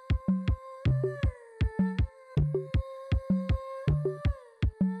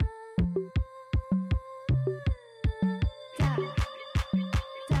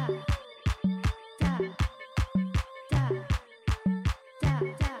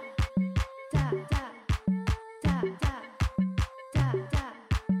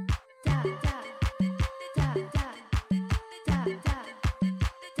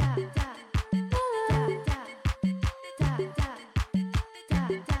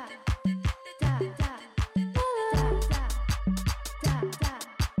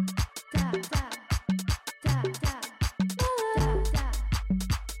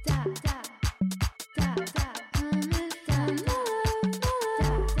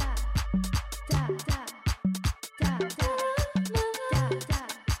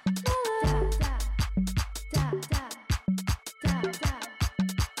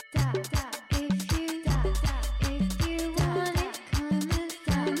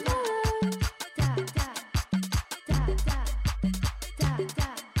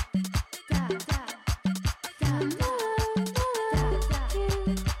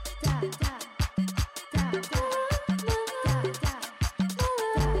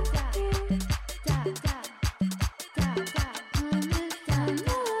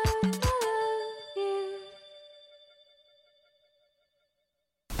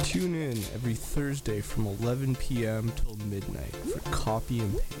 Tune in every Thursday from 11 p.m. till midnight for Copy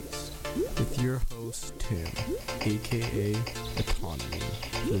and Paste with your host, Tim, aka Autonomy,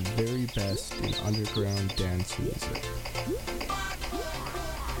 for the very best in underground dance music.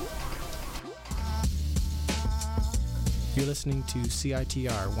 You're listening to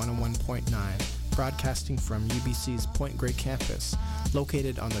CITR 101.9, broadcasting from UBC's Point Grey campus,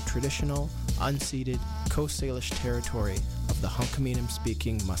 located on the traditional, unceded Coast Salish territory of the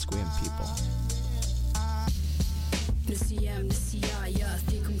Hunkaminam-speaking Musqueam people.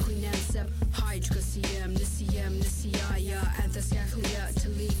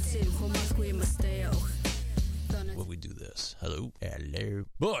 Will we do this? Hello? Hello.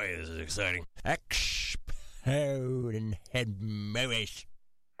 Boy, this is exciting. Exploding head movies.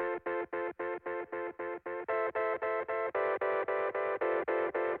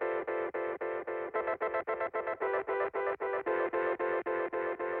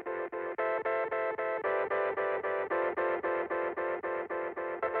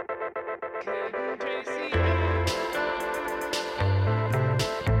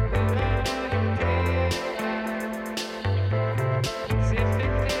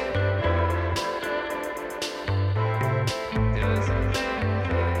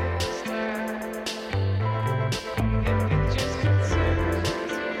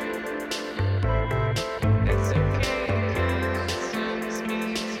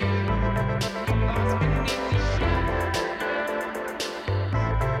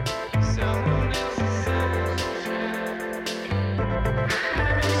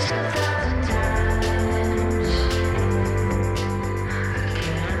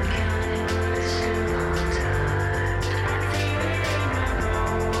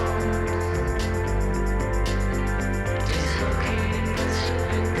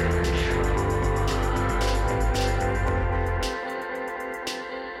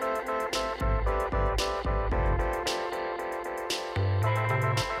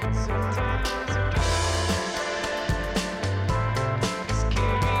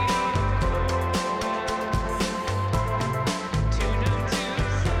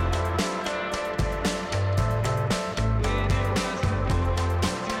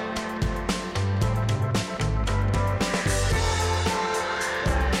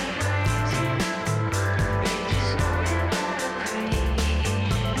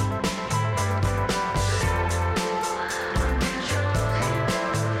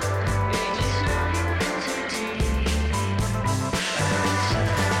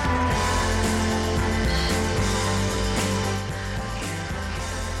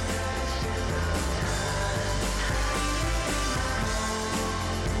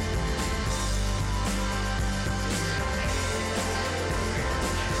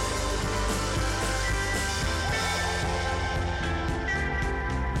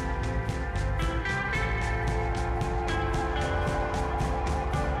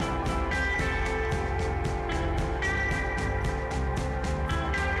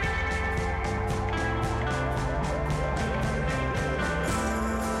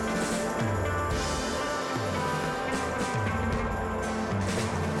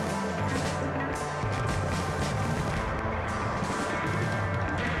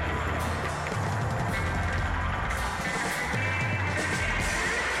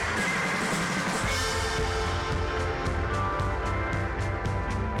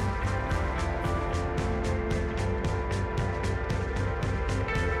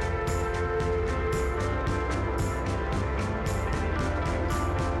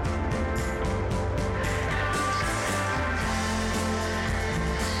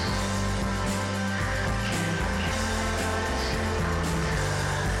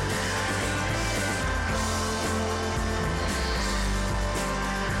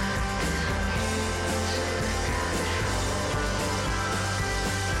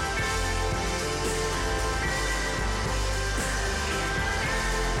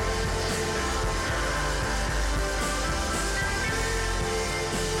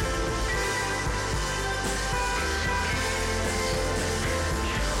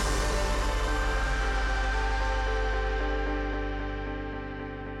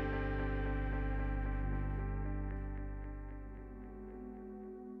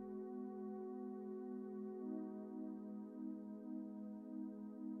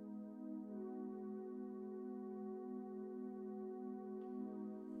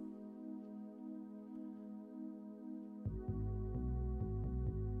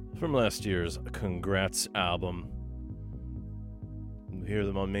 From last year's Congrats album. You hear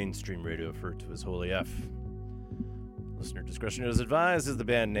them on mainstream radio referred to as Holy F. Listener discretion is advised is the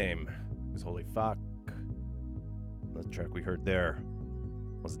band name. It was Holy Fuck. The track we heard there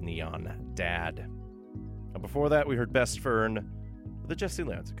was Neon Dad. And before that, we heard Best Fern with the Jesse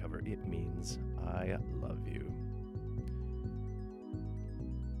Lance cover, It Means I Love You.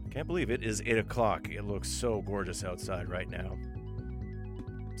 Can't believe it is 8 o'clock. It looks so gorgeous outside right now.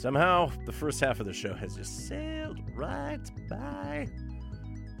 Somehow, the first half of the show has just sailed right by.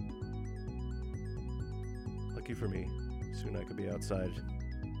 Lucky for me, soon I could be outside.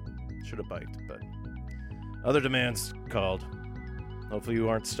 Should have biked, but other demands called. Hopefully you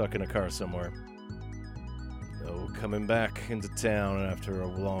aren't stuck in a car somewhere. Though coming back into town after a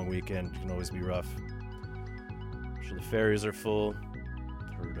long weekend can always be rough. I'm sure the ferries are full.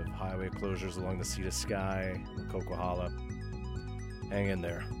 Heard of highway closures along the Sea to Sky, the Coquihalla. Hang in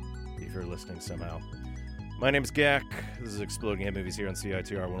there if you're listening somehow. My name's Gak. This is Exploding Head Movies here on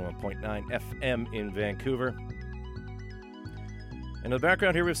CITR 101.9 FM in Vancouver. And in the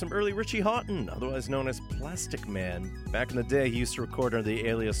background here we have some early Richie Houghton, otherwise known as Plastic Man. Back in the day, he used to record under the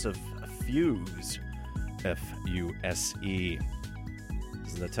alias of Fuse, F-U-S-E.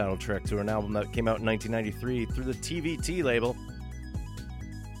 This is the title track to an album that came out in 1993 through the TVT label.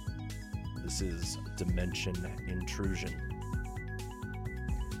 This is Dimension Intrusion.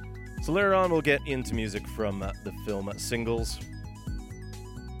 So later on, we'll get into music from the film Singles.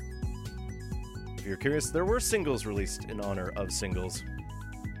 If you're curious, there were singles released in honor of Singles.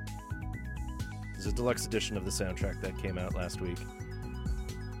 There's a deluxe edition of the soundtrack that came out last week.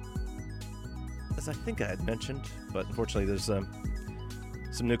 As I think I had mentioned, but unfortunately there's some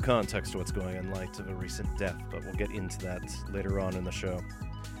new context to what's going on in light of a recent death, but we'll get into that later on in the show.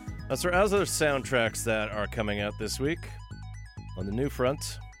 As for other soundtracks that are coming out this week, on the new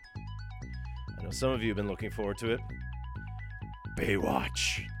front, I know some of you have been looking forward to it,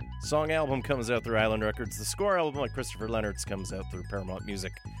 Baywatch. Song album comes out through Island Records. The score album, like Christopher Leonard's, comes out through Paramount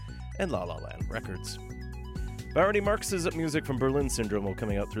Music and La La Land Records. Barony Marx's music from Berlin Syndrome will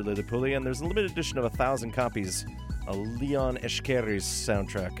coming out through Lillipuli, and there's a limited edition of 1,000 copies of Leon Eshkeri's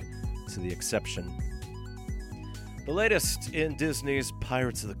soundtrack to The Exception. The latest in Disney's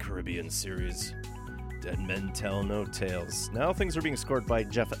Pirates of the Caribbean series, Dead Men Tell No Tales. Now things are being scored by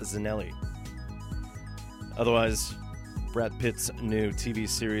Jeff Zanelli. Otherwise, Brad Pitt's new TV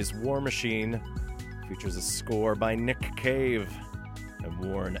series War Machine features a score by Nick Cave and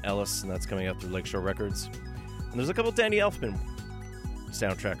Warren Ellis, and that's coming out through Lakeshore Records. And there's a couple Danny Elfman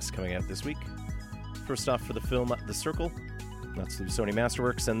soundtracks coming out this week. First off, for the film The Circle, that's through Sony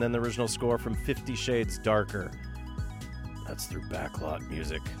Masterworks, and then the original score from 50 Shades Darker. That's through Backlot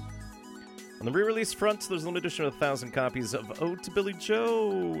Music. On the re-release front, there's a limited edition of 1,000 copies of Ode to Billy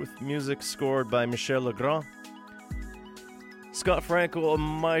Joe, with music scored by Michel Legrand. Scott Frankel and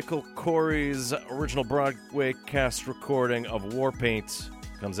Michael Corey's original Broadway cast recording of Warpaint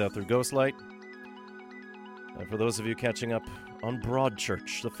comes out through Ghostlight. And for those of you catching up on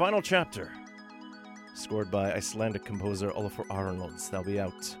Broadchurch, the final chapter, scored by Icelandic composer Olafur Arnolds, that'll be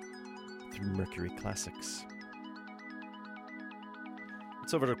out through Mercury Classics.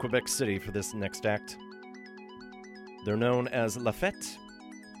 Let's over to Quebec City for this next act. They're known as La Fête,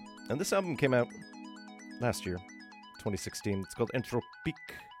 and this album came out last year, 2016. It's called Entropique.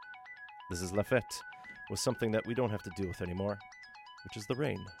 This is La Fête, with something that we don't have to deal with anymore, which is the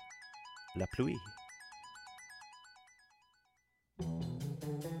rain. La pluie.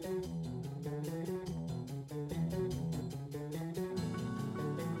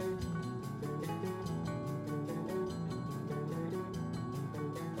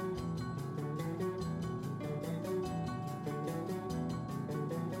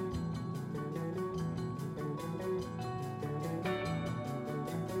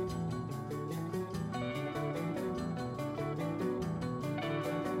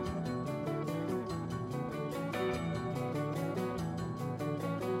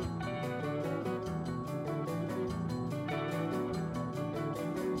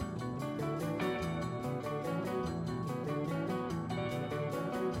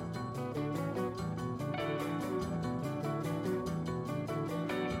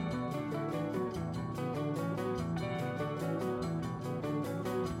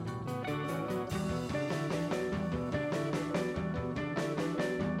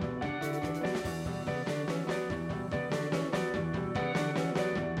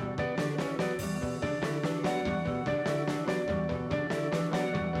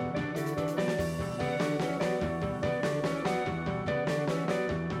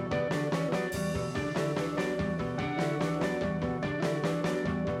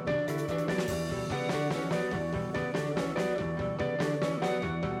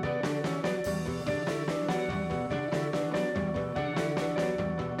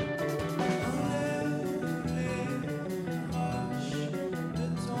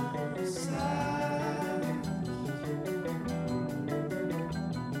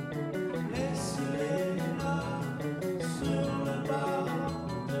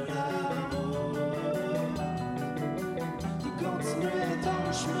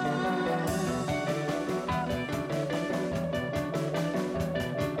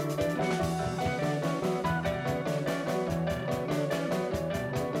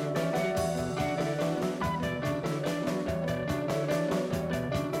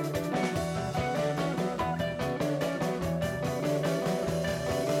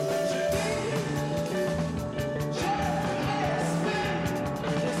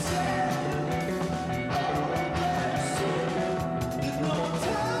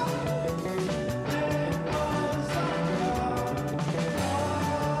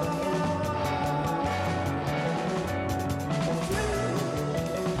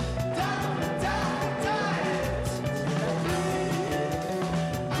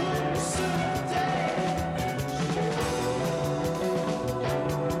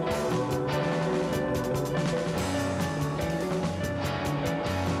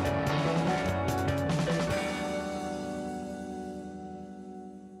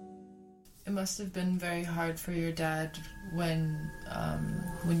 must have been very hard for your dad when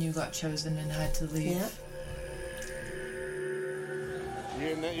you got chosen and had to leave.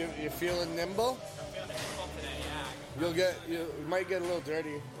 Yeah. You're feeling nimble? You might get a little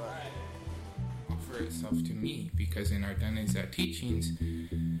dirty. Offer itself to me because in our Daneza teachings,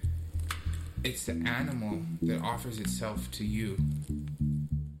 it's the animal that offers itself to you.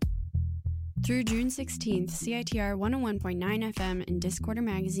 Through June 16th, CITR 101.9 FM and Discorder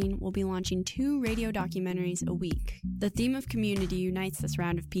Magazine will be launching 2 radio documentaries a week. The theme of community unites this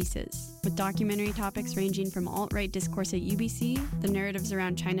round of pieces, with documentary topics ranging from alt-right discourse at UBC, the narratives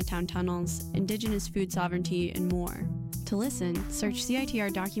around Chinatown tunnels, Indigenous food sovereignty, and more. To listen, search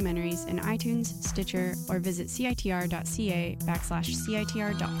CITR documentaries in iTunes, Stitcher, or visit citr.ca/CITR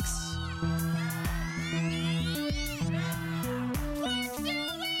docs.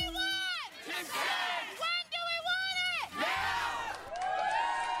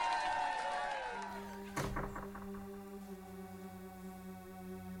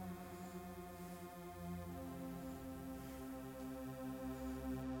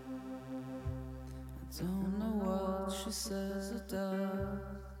 Don't know what she says or does.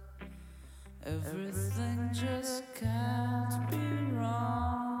 Everything just can't be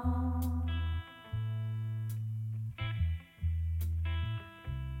wrong.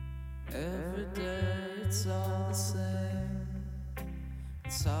 Every day it's all the same.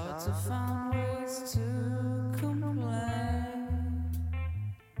 It's hard to find ways to complain.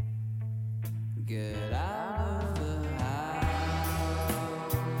 Get out of the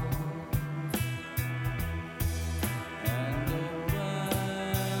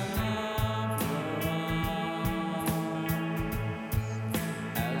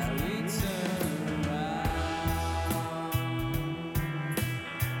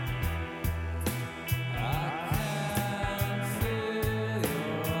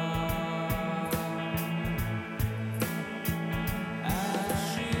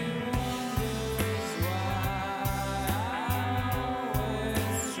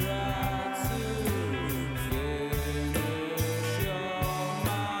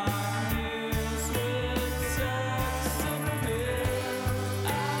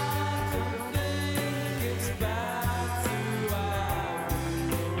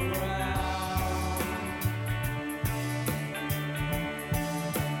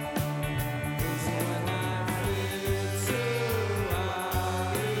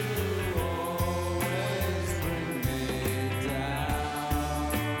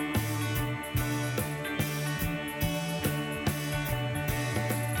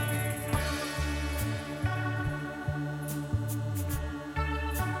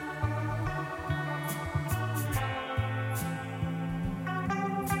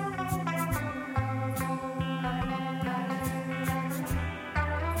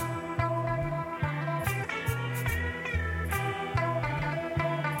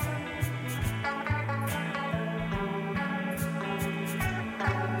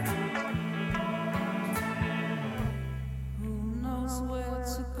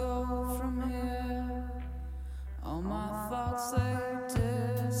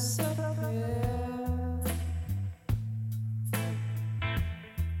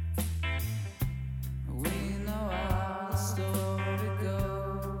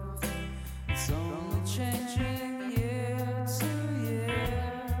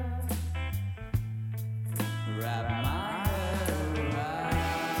wrap my head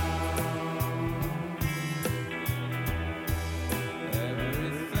around.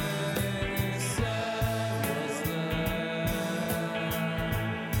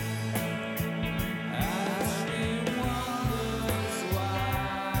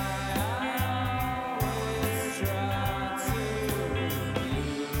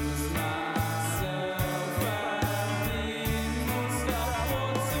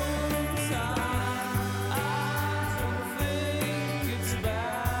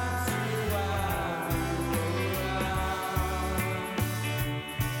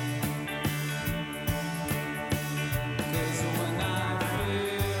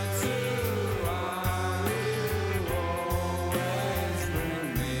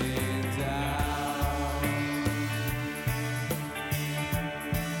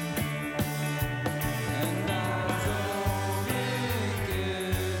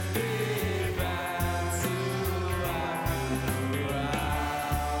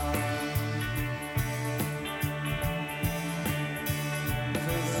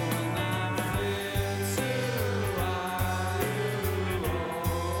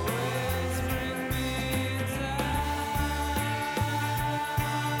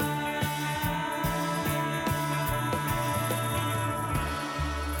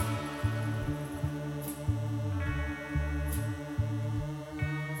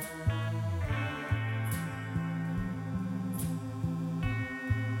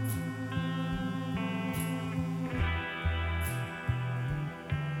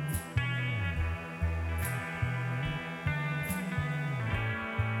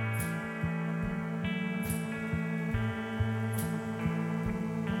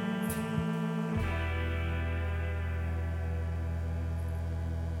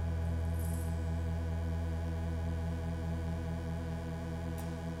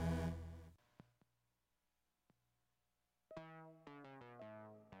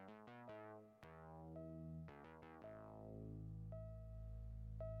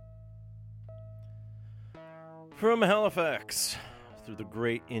 From Halifax, through the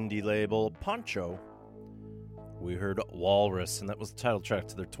great indie label Poncho, we heard Walrus, and that was the title track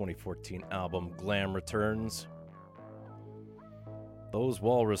to their 2014 album Glam Returns. Those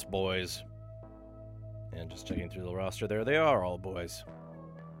Walrus boys. And just checking through the roster there, they are all boys.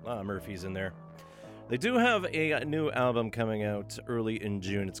 Murphy's in there. They do have a new album coming out early in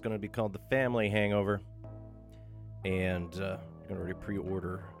June. It's going to be called The Family Hangover. And you can already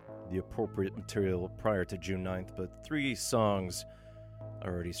pre-order the appropriate material prior to June 9th, but 3 songs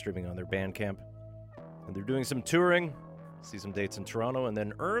are already streaming on their Bandcamp. And they're doing some touring. See some dates in Toronto and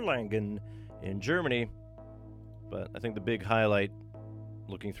then Erlangen in Germany. But I think the big highlight,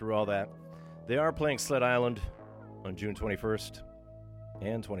 looking through all that, they are playing Sled Island on June 21st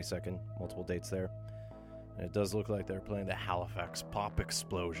and 22nd, multiple dates there. And it does look like they're playing the Halifax Pop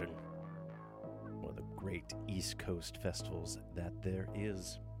Explosion, one of the great East Coast festivals that there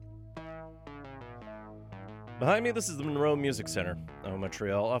is. Behind me, this is the Monroe Music Center of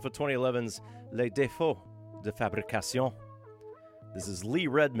Montreal, off of 2011's Les Défauts de Fabrication. This is Lee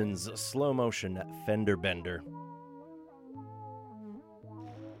Redmond's slow motion Fender Bender.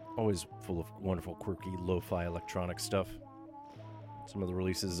 Always full of wonderful, quirky, lo-fi electronic stuff. Some of the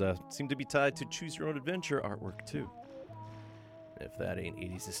releases seem to be tied to Choose Your Own Adventure artwork, too. If that ain't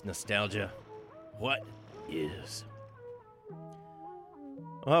 80s nostalgia, what is?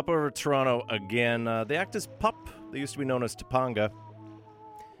 I'll hop over to Toronto again. They act as Pup. They used to be known as Topanga.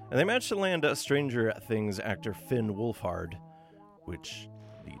 And they managed to land Stranger Things actor Finn Wolfhard, which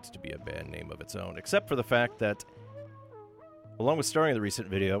needs to be a band name of its own, except for the fact that, along with starring in the recent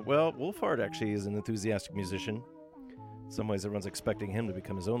video, well, Wolfhard actually is an enthusiastic musician. In some ways, everyone's expecting him to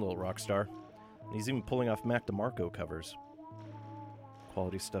become his own little rock star. And he's even pulling off Mac DeMarco covers.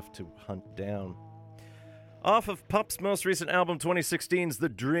 Quality stuff to hunt down. Off of Pup's most recent album, 2016's The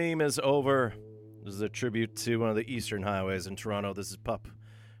Dream Is Over. This is a tribute to one of the eastern highways in Toronto. This is Pup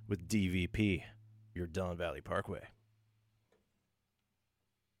with DVP, your Don Valley Parkway.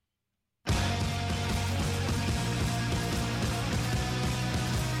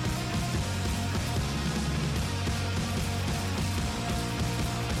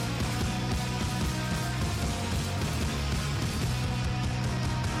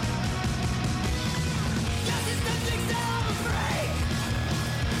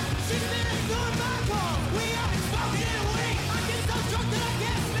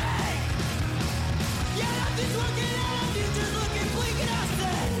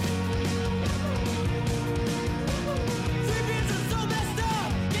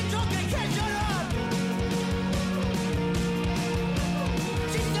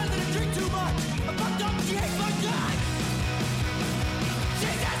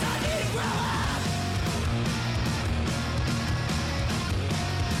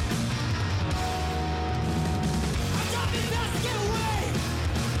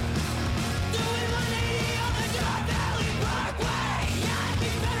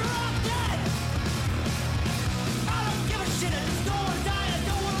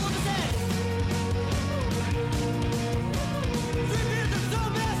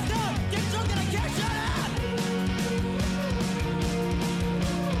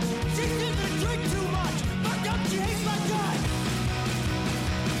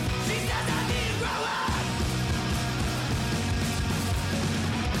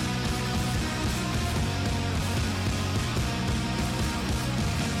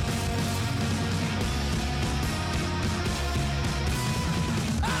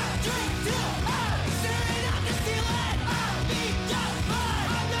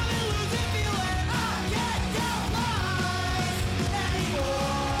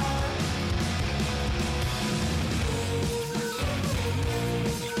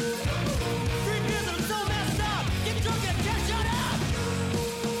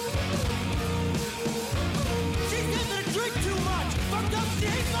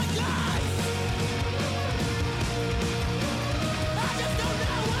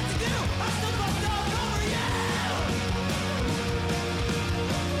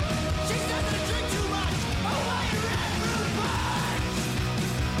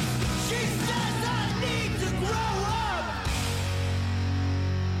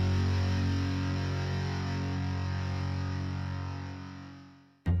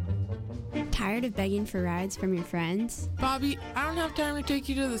 Tired of begging for rides from your friends? Bobby, I don't have time to take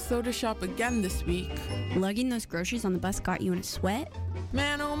you to the soda shop again this week. Lugging those groceries on the bus got you in a sweat?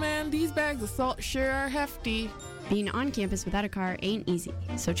 Man, oh man, these bags of salt sure are hefty. Being on campus without a car ain't easy,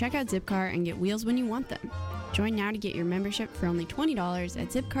 so check out Zipcar and get wheels when you want them. Join now to get your membership for only $20 at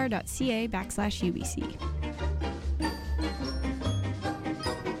zipcar.ca/UBC.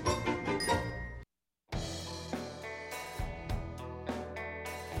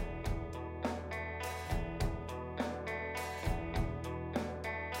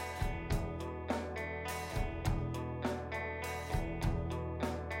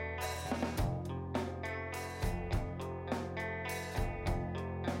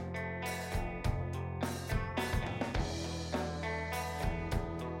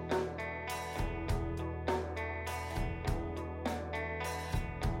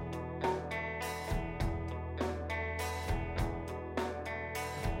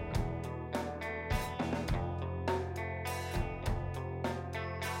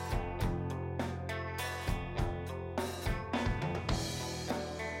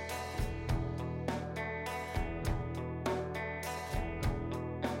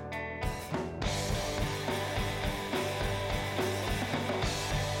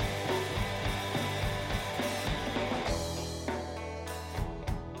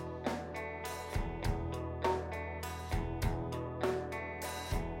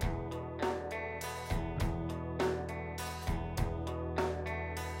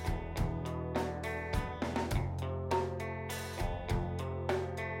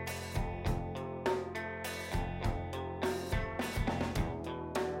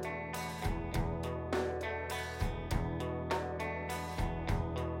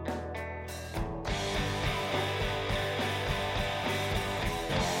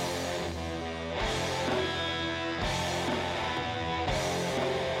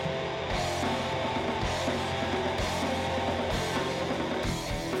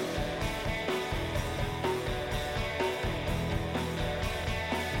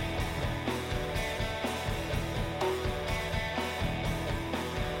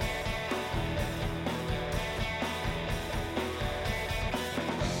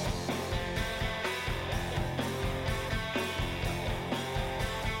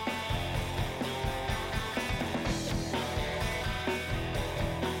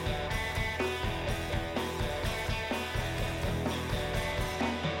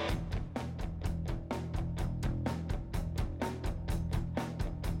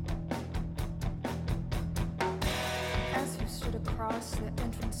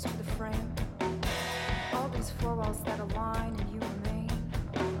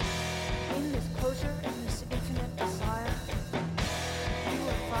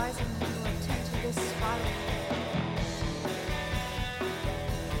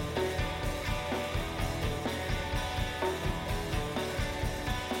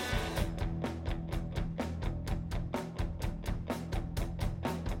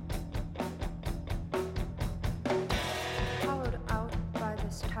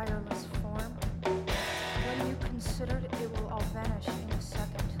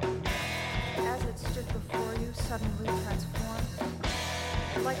 suddenly transform,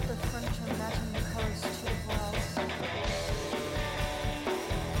 like the furniture matching the colors to the walls.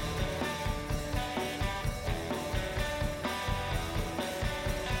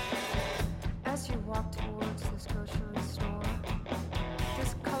 As you walk towards this grocery store,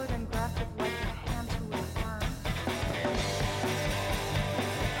 discolored and graphic like a hand to a arm.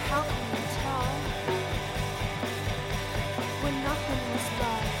 How can you tell when nothing is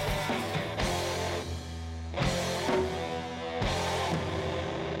left?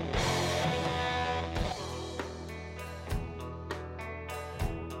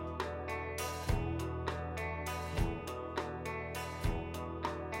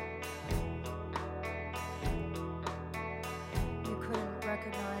 You couldn't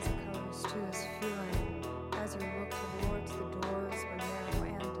recognize the colors to this feeling as you look towards the doors were narrow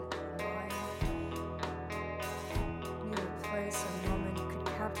and wide. Neither place or moment could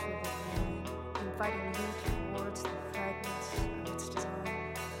capture the feeling, inviting you towards the fragments of its design.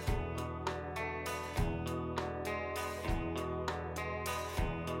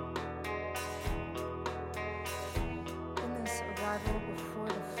 In this arrival before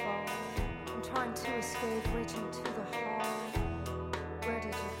the fall, I'm trying to escape, reaching to the hall. Where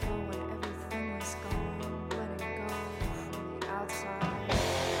did you go when everything was gone? Letting go from the outside.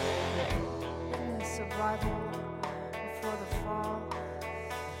 In this arrival before the fall,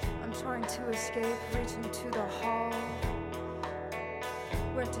 I'm trying to escape, reaching to the hall.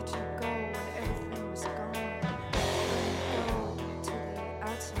 Where did you go when everything was gone? Letting go to the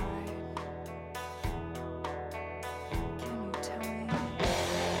outside. Can you tell me?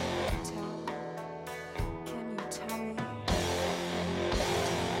 Can you tell me?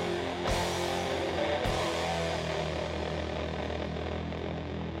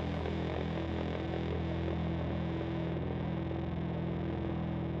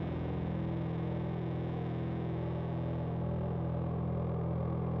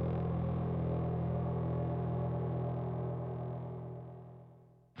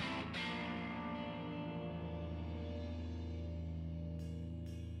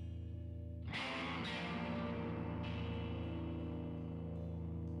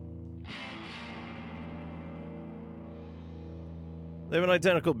 They have an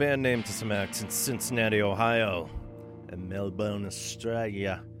identical band name to some acts in Cincinnati, Ohio, and Melbourne,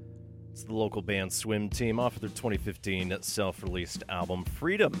 Australia. It's the local band Swim Team off of their 2015 self-released album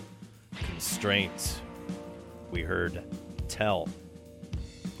Freedom Constraint. We heard Tell.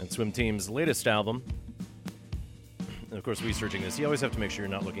 And Swim Team's latest album, and of course researching this, you always have to make sure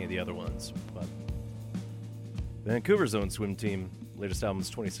you're not looking at the other ones, but Vancouver's own Swim Team, latest album is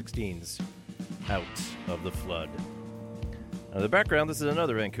 2016's Out of the Flood. Now, the background, this is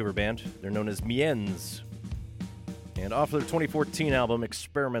another Vancouver band. They're known as Miens. And off of their 2014 album,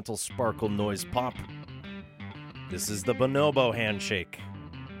 Experimental Sparkle Noise Pop, this is the Bonobo Handshake.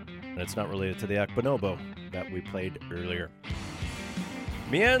 And it's not related to the act Bonobo that we played earlier.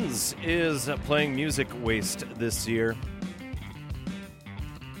 Miens is playing Music Waste this year.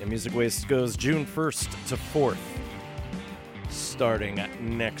 And Music Waste goes June 1st to 4th, starting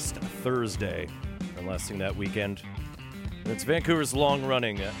next Thursday and lasting that weekend. And it's Vancouver's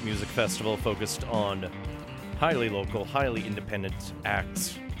long-running music festival focused on highly local, highly independent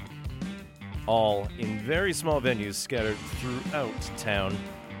acts, all in very small venues scattered throughout town.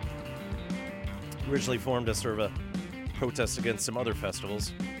 Originally formed as sort of a protest against some other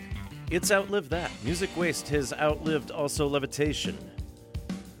festivals. It's outlived that. Music Waste has outlived also Levitation,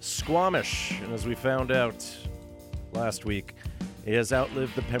 Squamish, and as we found out last week, it has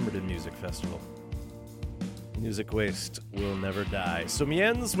outlived the Pemberton Music Festival. Music Waste will never die. So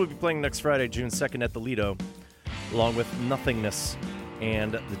Miens will be playing next Friday, June 2nd at the Lido, along with Nothingness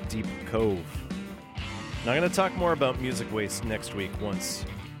and the Deep Cove. Now I'm going to talk more about Music Waste next week once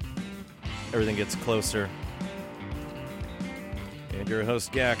everything gets closer. And your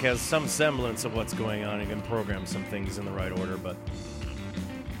host, Gak, has some semblance of what's going on and can program some things in the right order, but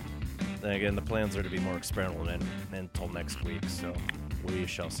then again, the plans are to be more experimental until next week, so we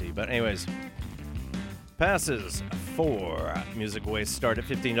shall see. But anyways, passes for Music Waste start at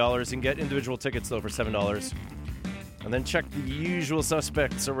 $15. You can get individual tickets, though, for $7. And then check the usual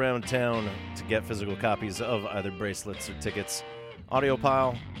suspects around town to get physical copies of either bracelets or tickets.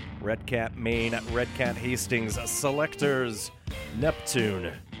 Audiopile, Red Cat Maine, Red Cat Hastings, Selectors,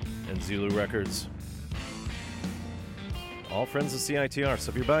 Neptune, and Zulu Records. All friends of CITR,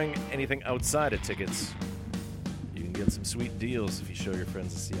 so if you're buying anything outside of tickets, you can get some sweet deals if you show your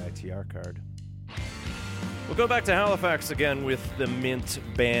friends a CITR card. We'll go back to Halifax again with the mint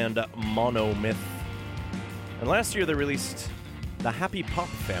band Monomyth. And last year they released the Happy Pop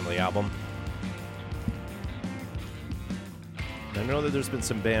Family album. I know that there's been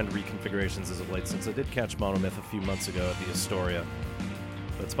some band reconfigurations as of late, since I did catch Monomyth a few months ago at the Astoria.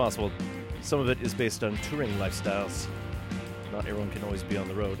 But it's possible some of it is based on touring lifestyles. Not everyone can always be on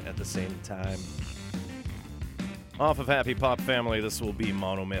the road at the same time. Off of Happy Pop Family, this will be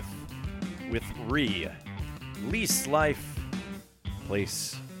Monomyth with Lease Life,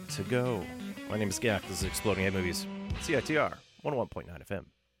 Place to Go. My name is Gak. This is Exploding Head Movies. CITR 101.9 FM,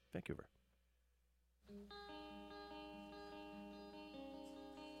 Vancouver.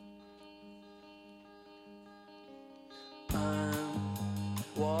 I'm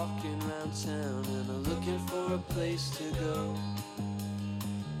walking around town and I'm looking for a place to go.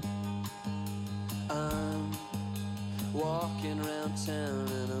 I'm walking around town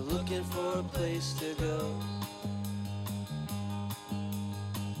and I'm looking for a place to go.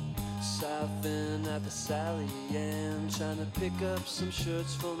 South End at the Sally Ann, trying to pick up some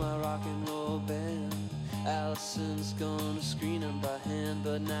shirts for my rock and roll band. Allison's gonna screen them by hand,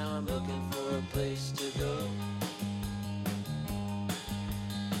 but now I'm looking for a place to go.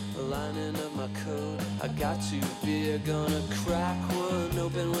 Lining up my coat, I got 2 beer, gonna crack one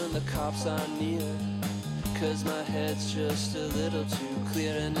open when the cops are near. Cause my head's just a little too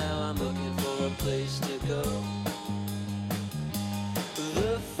clear, and now I'm looking for a place to go.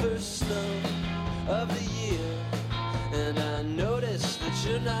 The first snow of the year, and I notice that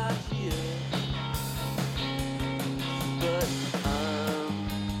you're not here. But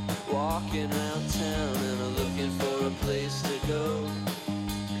I'm walking around town and I'm looking for a place to go.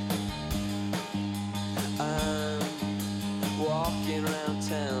 I'm walking around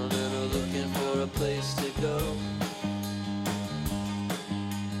town and I'm looking for a place to go.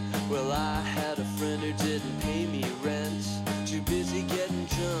 Well, I had a friend who didn't pay me rent, too busy getting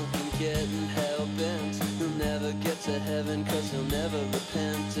drunk and getting hell-bent. He'll never get to heaven cause he'll never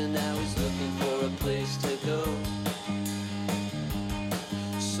repent, and now he's looking for a place to go.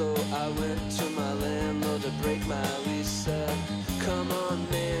 So I went to my landlord to break my lease. Said, come on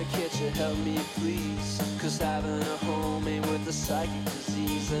man, can't you help me please? Cause having a home ain't worth a psychic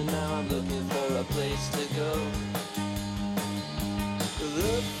disease, and now I'm looking for a place to go.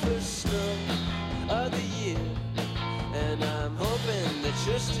 The first snow of the year, and I'm hoping that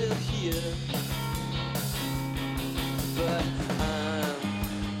you're still here. But I'm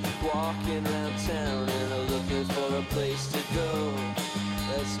walking around town and I'm looking for a place to go.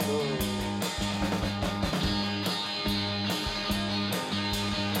 Let's go.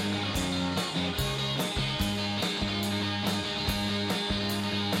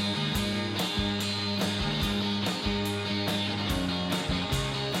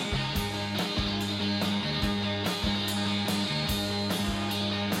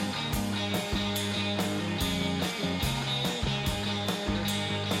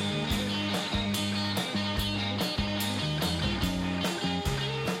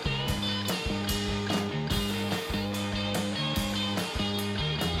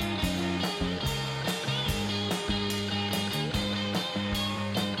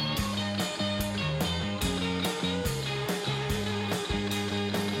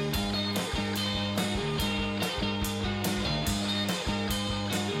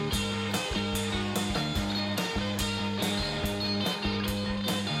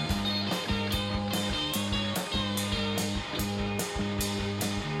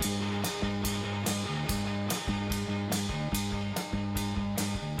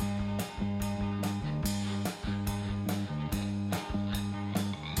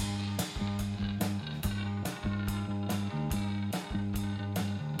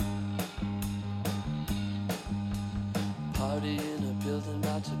 Party in a building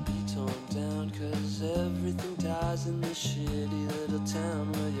about to be torn down, cause everything dies in this shitty little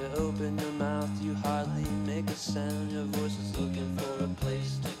town where you open your mouth, you hardly make a sound, your voice is looking for a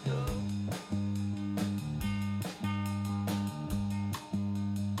place to go.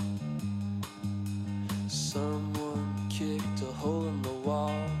 Someone kicked a hole in the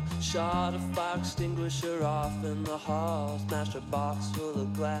wall, shot a fire extinguisher off in the hall, smashed a box full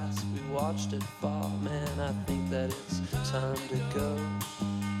of glass, we watched it fall. Man, I think that it's time to go.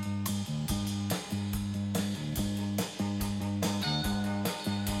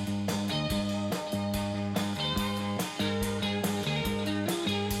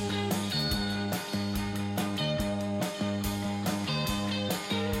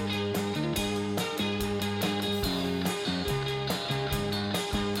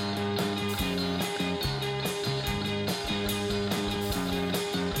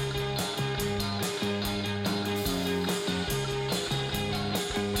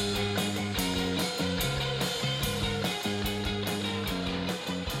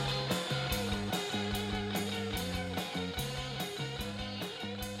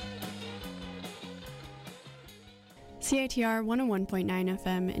 CITR 101.9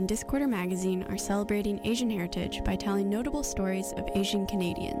 FM and Discorder Magazine are celebrating Asian heritage by telling notable stories of Asian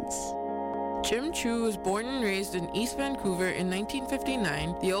Canadians. Jim Chu was born and raised in East Vancouver in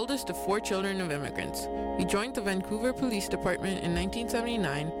 1959, the oldest of 4 children of immigrants. He joined the Vancouver Police Department in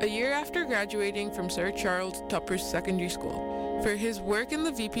 1979, a year after graduating from Sir Charles Tupper's Secondary School. For his work in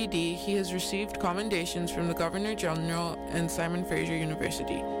the VPD, he has received commendations from the Governor General and Simon Fraser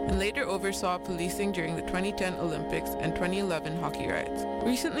University, and later oversaw policing during the 2010 Olympics and 2011 hockey riots.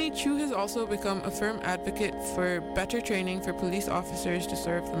 Recently, Chu has also become a firm advocate for better training for police officers to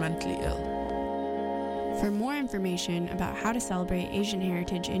serve the mentally ill. For more information about how to celebrate Asian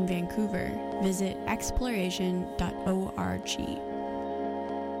heritage in Vancouver, visit exploration.org.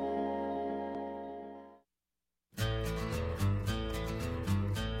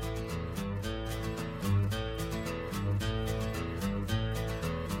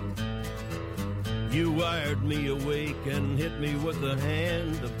 You wired me awake and hit me with a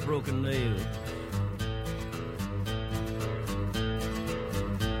hand of broken nail.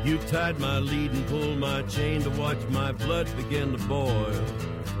 You tied my lead and pulled my chain to watch my blood begin to boil.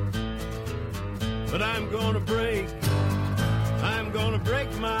 But I'm gonna break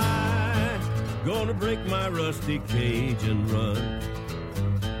my rusty cage and run.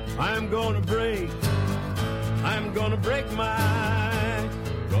 I'm gonna break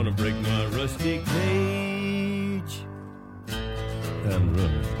my rusty cage and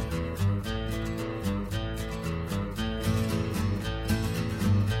run.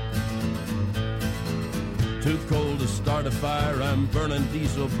 Too cold to start a fire, I'm burning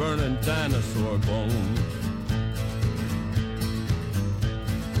diesel, burning dinosaur bones.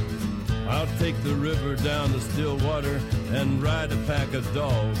 I'll take the river down to Stillwater and ride a pack of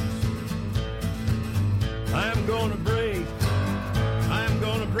dogs. I'm gonna break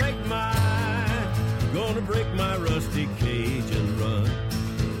my rusty cage and run.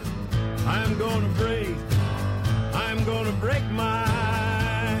 I'm gonna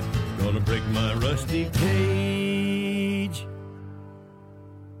break my rusty cage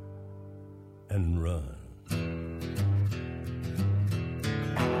and run.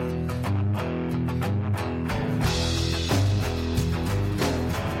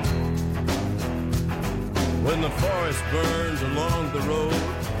 When the forest burns along the road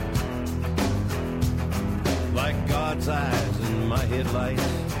like God's eyes in my headlights,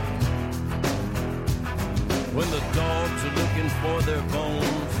 when the dogs are looking for their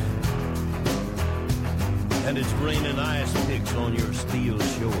bones and it's raining ice picks on your steel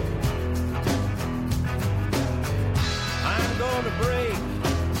shore, I'm gonna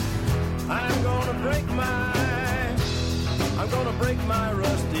break my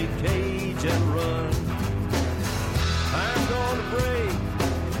rusty cage and run. I'm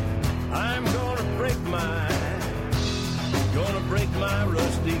gonna break my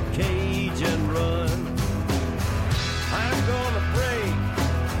rusty cage and run. I'm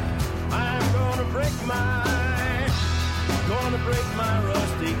gonna break my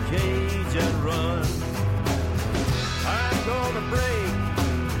rusty cage and run.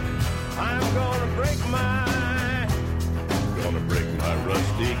 I'm gonna break my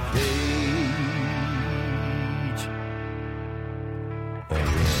rusty cage and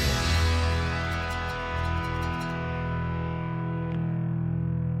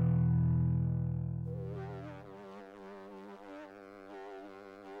run.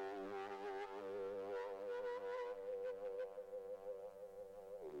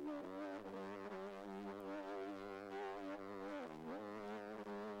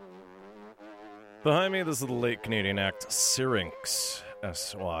 Behind me, this is the late Canadian act Syrinx,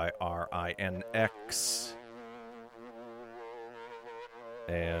 Syrinx.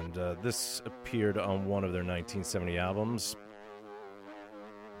 And this appeared on one of their 1970 albums.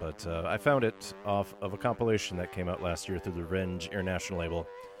 But I found it off of a compilation that came out last year through the Renge International label.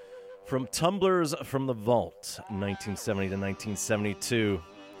 From Tumblers from the Vault, 1970 to 1972.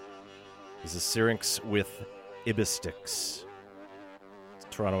 This is Syrinx with Ibistix.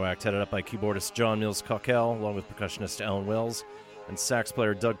 Toronto act headed up by keyboardist John Mills Cockell, along with percussionist Alan Wells and sax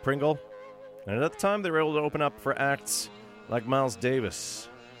player Doug Pringle. And at the time, they were able to open up for acts like Miles Davis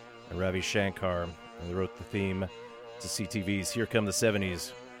and Ravi Shankar, and they wrote the theme to CTV's Here Come the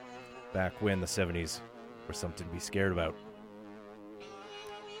 70s, back when the 70s were something to be scared about.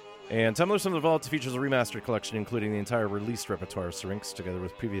 And Tumblers from the Vault features a remastered collection including the entire released repertoire of Syrinx, together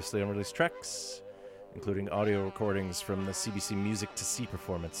with previously unreleased tracks, including audio recordings from the CBC Music to See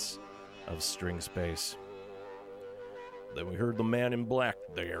performance of String Space. Then we heard the Man in Black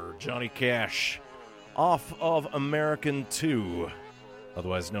there, Johnny Cash, off of American 2,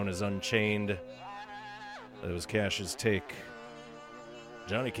 otherwise known as Unchained. That was Cash's take,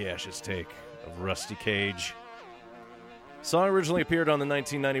 Johnny Cash's take of Rusty Cage. Song originally appeared on the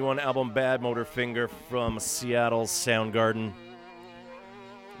 1991 album Bad Motorfinger from Seattle's Soundgarden,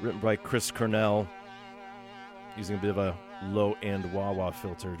 written by Chris Cornell, using a bit of a low-end wah-wah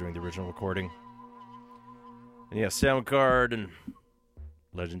filter during the original recording. And yeah, Soundgarden,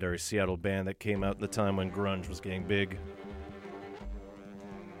 legendary Seattle band that came out in the time when grunge was getting big.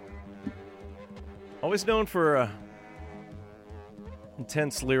 Always known for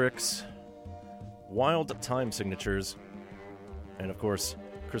intense lyrics, wild time signatures, and of course,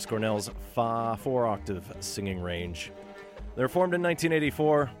 Chris Cornell's 4-octave singing range. They were formed in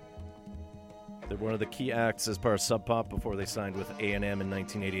 1984. They're one of the key acts as part of Sub Pop before they signed with A&M in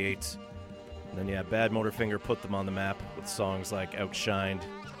 1988. And then, yeah, Bad Motorfinger put them on the map with songs like Outshined,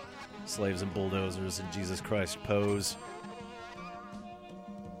 Slaves and Bulldozers, and Jesus Christ Pose.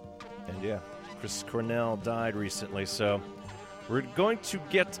 And yeah, Chris Cornell died recently, so we're going to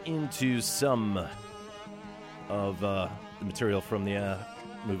get into some of the material from the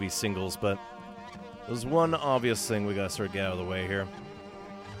movie singles, but there's one obvious thing we gotta sort of get out of the way here,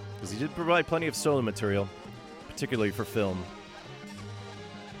 because he did provide plenty of solo material, particularly for film.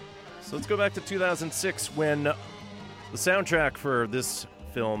 So let's go back to 2006 when the soundtrack for this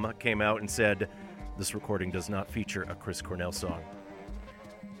film came out and said, this recording does not feature a Chris Cornell song.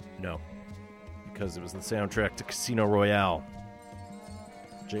 No. Because it was the soundtrack to Casino Royale.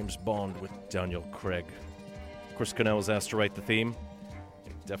 James Bond with Daniel Craig. Chris Cornell was asked to write the theme.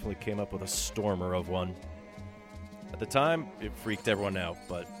 He definitely came up with a stormer of one. At the time, it freaked everyone out,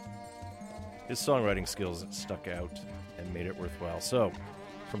 but his songwriting skills stuck out and made it worthwhile. So,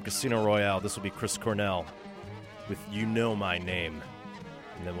 from Casino Royale, this will be Chris Cornell with You Know My Name.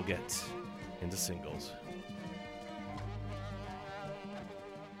 And then we'll get into singles.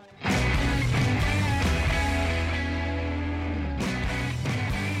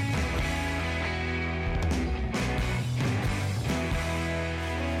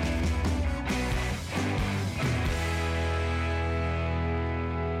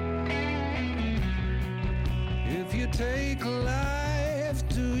 If you take life,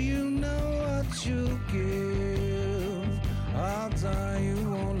 do you know what you give? Odds are you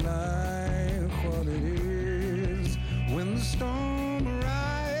won't like what it is. When the storm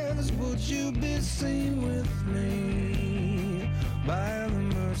arrives, would you be seen with me? By the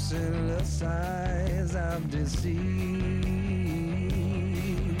merciless eyes I've deceived.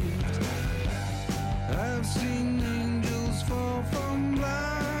 I've seen angels fall from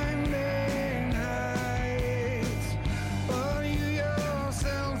blinding heights, but you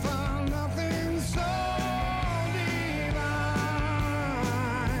yourself are nothing so divine.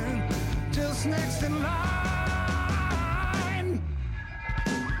 Just next in line,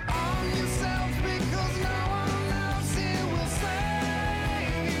 on yourself, because no one else here will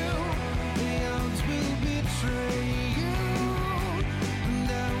save you. The odds will betray you, and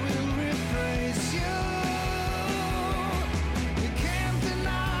I will replace you. You can't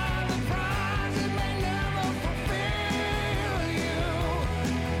deny the prize, it may never fulfill you.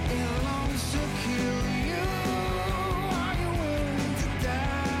 It longs to kill you. Are you willing to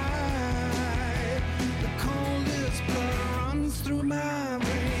die? The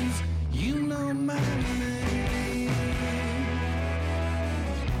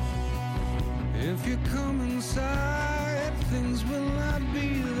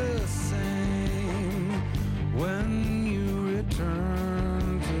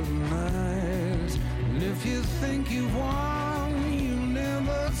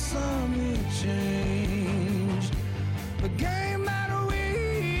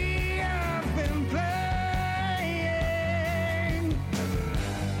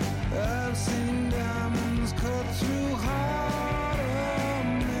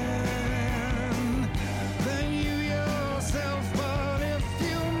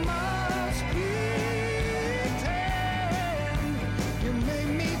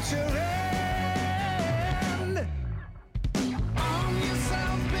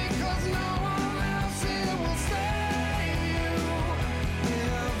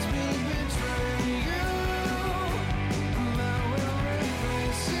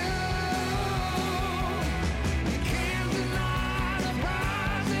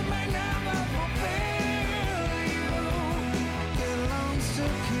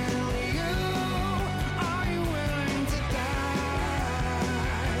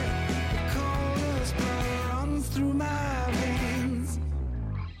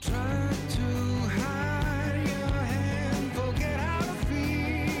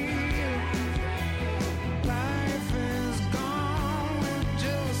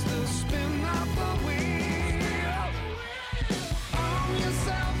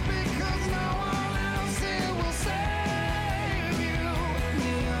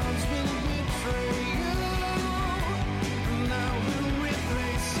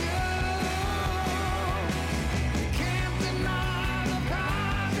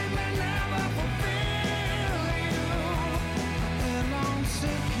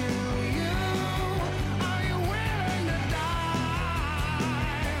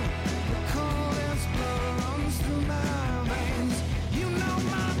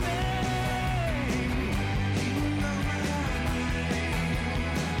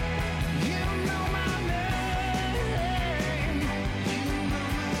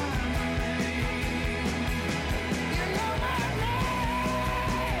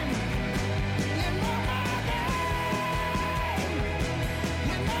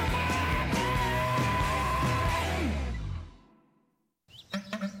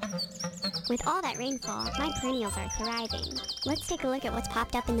With all that rainfall, my perennials are thriving. Let's take a look at what's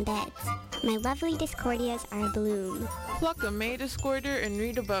popped up in the beds. My lovely Discordias are abloom. Pluck a May Discorder and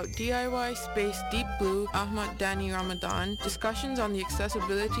read about DIY Space Deep Blue, Ahmad Dani Ramadan, discussions on the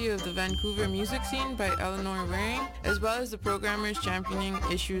accessibility of the Vancouver music scene by Eleanor Waring, as well as the programmers championing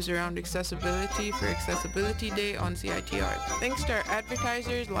issues around accessibility for Accessibility Day on CITR. Thanks to our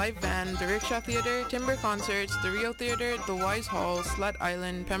advertisers, Live Van, the Rickshaw Theatre, Timber Concerts, the Rio Theatre, the Wise Hall, Slut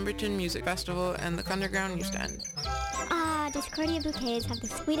Island, Pemberton Music Festival, and the Underground Newsstand. Ah, Discordia bouquets have the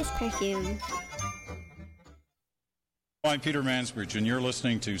sweetest perfume. I'm Peter Mansbridge, and you're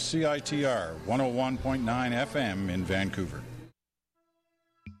listening to CITR 101.9 FM in Vancouver.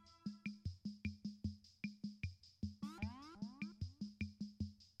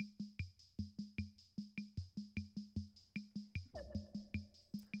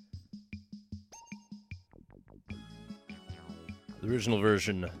 The original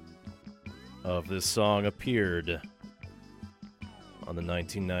version of this song appeared on the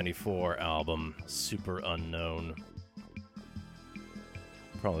 1994 album Super Unknown.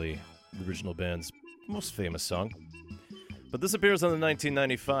 Probably the original band's most famous song. But this appears on the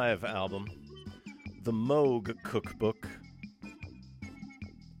 1995 album, The Moog Cookbook.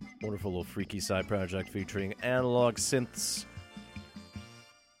 Wonderful little freaky side project featuring analog synths.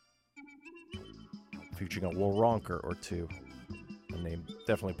 Featuring a Waronker or two. A name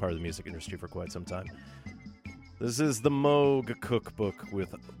definitely part of the music industry for quite some time. This is The Moog Cookbook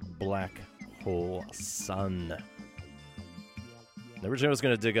with Black Hole Sun. Originally I was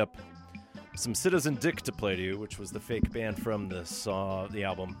going to dig up some Citizen Dick to play to you, which was the fake band from the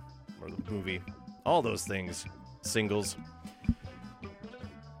album, or the movie. All those things. Singles.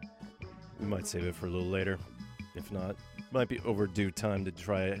 We might save it for a little later. If not, might be overdue time to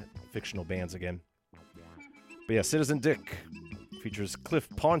try fictional bands again. But yeah, Citizen Dick features Cliff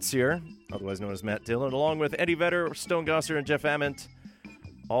Ponsier, otherwise known as Matt Dillon, along with Eddie Vedder, Stone Gossard, and Jeff Ament,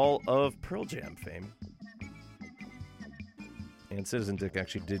 all of Pearl Jam fame. And Citizen Dick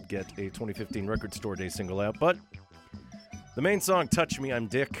actually did get a 2015 Record Store Day single out, but the main song, Touch Me, I'm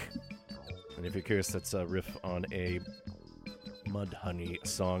Dick. And if you're curious, that's a riff on a Mudhoney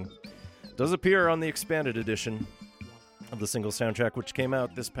song. Does appear on the expanded edition of the single soundtrack, which came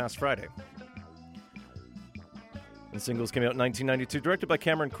out this past Friday. The singles came out in 1992, directed by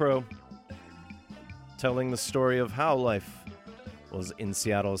Cameron Crowe, telling the story of how life was in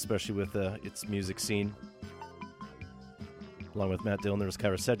Seattle, especially with its music scene. Along with Matt Dillon, there was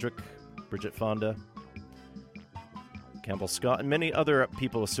Kyra Cedric, Bridget Fonda, Campbell Scott, and many other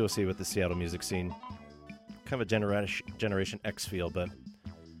people associated with the Seattle music scene. Kind of a Generation X feel, but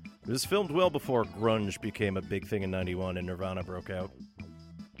it was filmed well before grunge became a big thing in 91 and Nirvana broke out.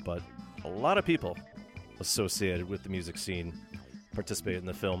 But a lot of people associated with the music scene participated in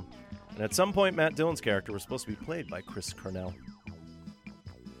the film. And at some point, Matt Dillon's character was supposed to be played by Chris Cornell.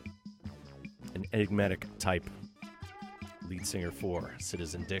 An enigmatic type. Lead singer for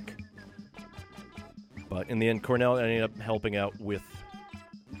Citizen Dick. But in the end, Cornell ended up helping out with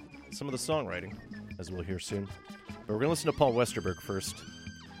some of the songwriting, as we'll hear soon. But we're going to listen to Paul Westerberg first.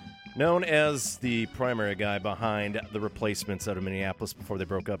 Known as the primary guy behind the Replacements out of Minneapolis before they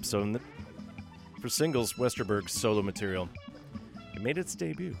broke up. So for singles, Westerberg's solo material, it made its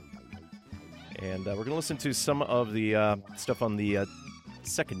debut. And we're going to listen to some of the stuff on the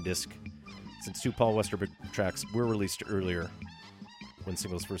second disc, since two Paul Westerberg tracks were released earlier when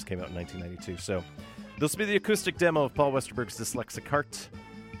singles first came out in 1992. So this will be the acoustic demo of Paul Westerberg's Dyslexic Heart,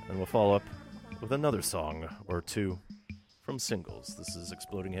 and we'll follow up with another song or two from singles. This is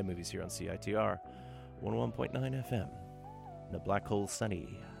Exploding Head Movies here on CITR 101.9 FM in the Black Hole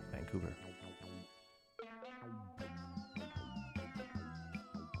Sunny, Vancouver.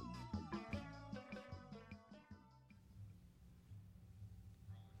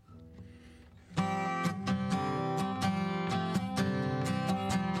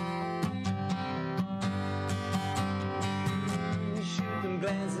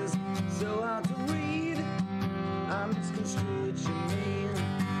 Glances so hard to read. I misconstrued what you mean.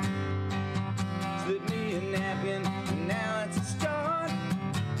 Slip me a napkin, and now it's a start.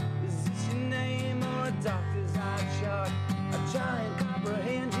 Is this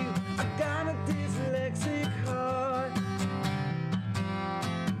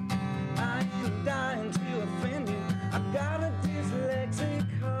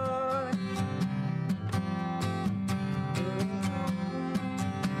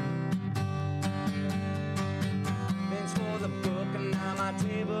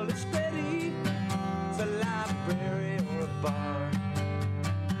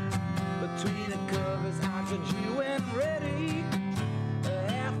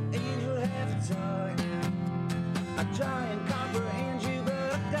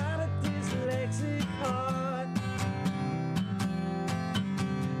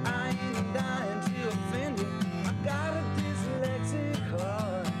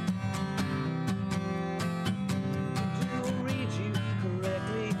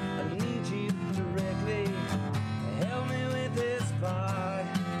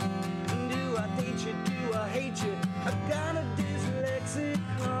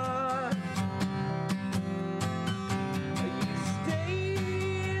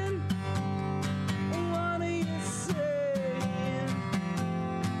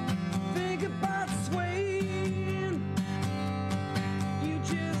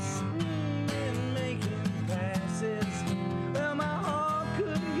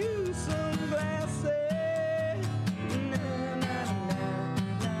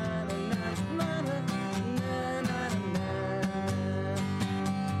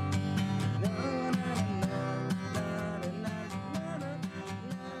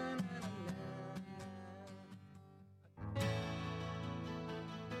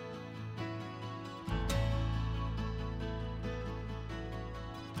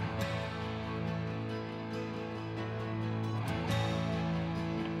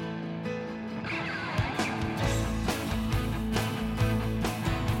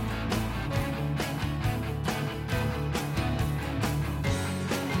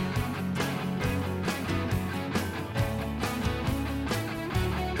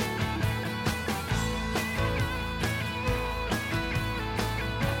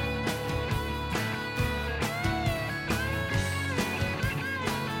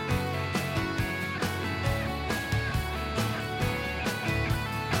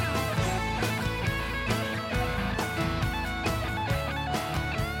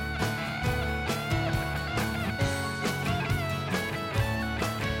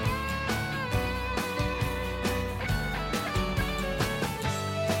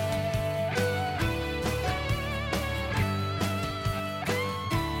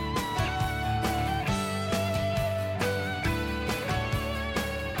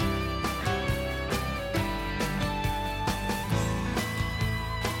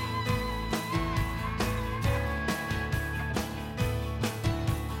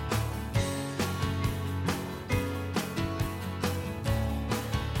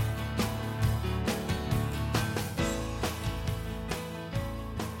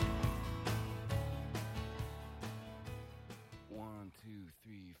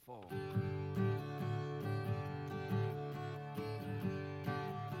fall.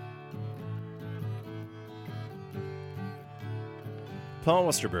 Paul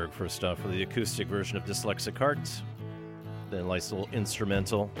Westerberg, first off, for the acoustic version of Dyslexic Heart. Then a nice little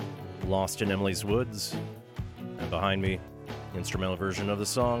instrumental, Lost in Emily's Woods. And behind me, instrumental version of the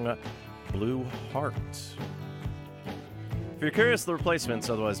song, Blue Heart. If you're curious, the Replacements,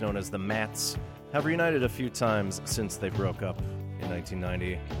 otherwise known as the Mats, have reunited a few times since they broke up in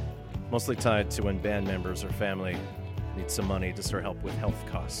 1990, mostly tied to when band members or family need some money to start help with health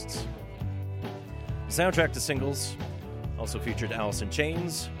costs. The soundtrack to Singles also featured Alice in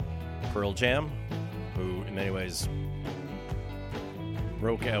Chains, Pearl Jam, who in many ways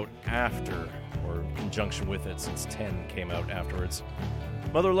broke out after, or in conjunction with it, since 10 came out afterwards.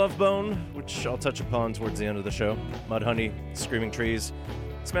 Mother Love Bone, which I'll touch upon towards the end of the show, Mudhoney, Screaming Trees,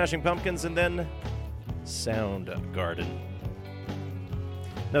 Smashing Pumpkins, and then Soundgarden.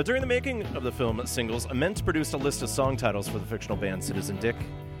 Now, during the making of the film Singles, Ament produced a list of song titles for the fictional band Citizen Dick,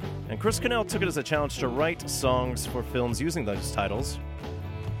 and Chris Cornell took it as a challenge to write songs for films using those titles.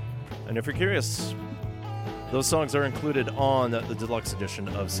 And if you're curious, those songs are included on the deluxe edition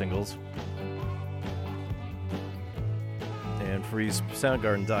of Singles. And for these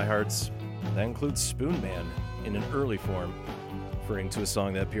Soundgarden diehards, that includes Spoon Man in an early form, referring to a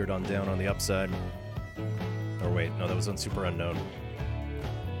song that appeared on Down on the Upside. Or wait, no, that was on Super Unknown.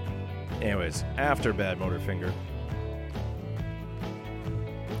 Anyways, after Bad Motorfinger.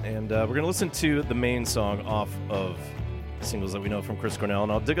 And we're going to listen to the main song off of Singles that we know from Chris Cornell,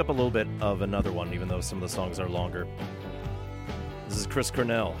 and I'll dig up a little bit of another one, even though some of the songs are longer. This is Chris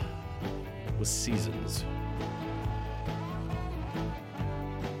Cornell with Seasons.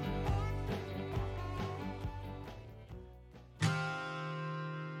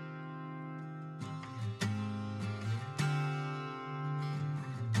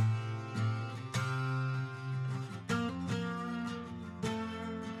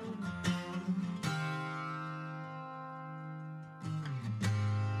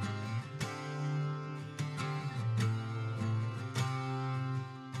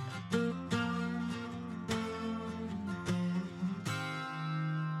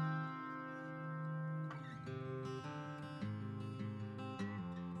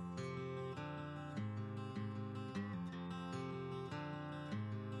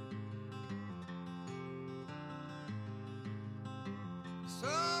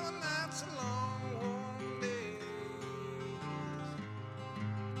 Summer nights and long warm days,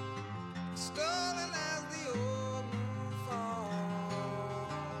 stolen as the old moon falls,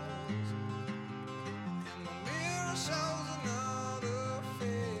 and my mirror shows another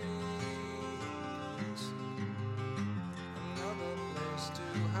face, another place to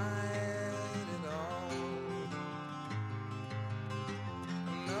hide it all,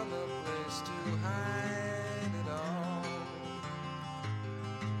 another place to hide it all.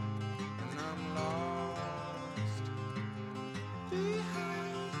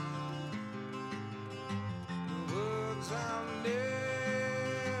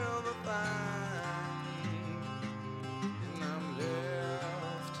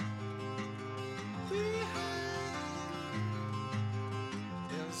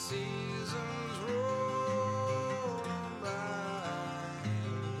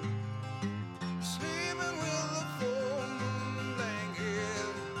 Sleep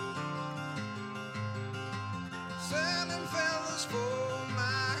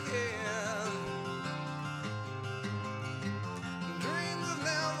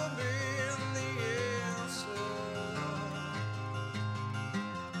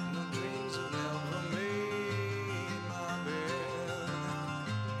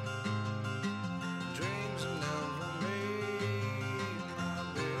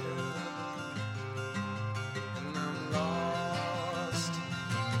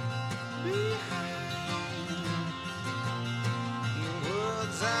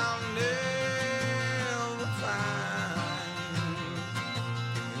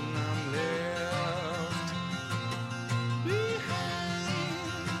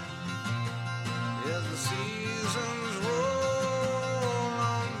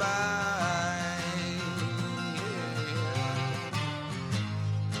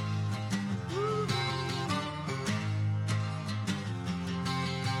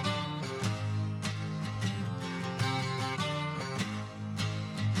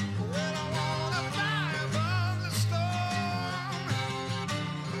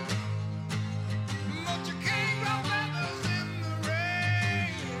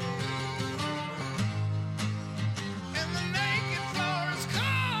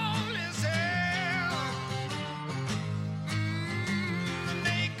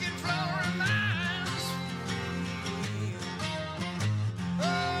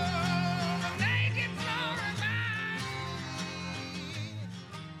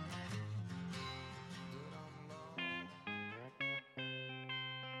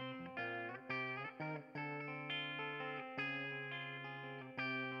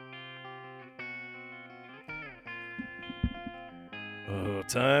Oh,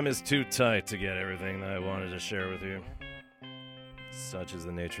 time is too tight to get everything that I wanted to share with you. Such is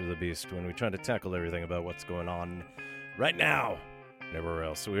the nature of the beast when we try to tackle everything about what's going on right now and everywhere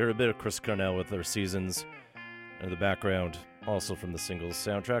else. So we heard a bit of Chris Cornell with their Seasons in the background, also from the singles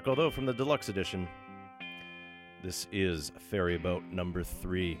soundtrack, although from the deluxe edition. This is Ferry Boat number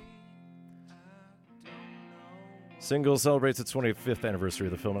 3. Single celebrates its 25th anniversary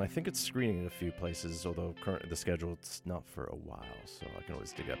of the film, and I think it's screening in a few places, although currently the schedule it's not for a while, so I can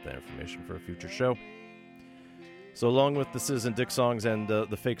always dig up that information for a future show. So along with the Sis and Dick songs and the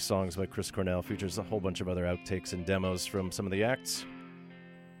fake songs by Chris Cornell, features a whole bunch of other outtakes and demos from some of the acts.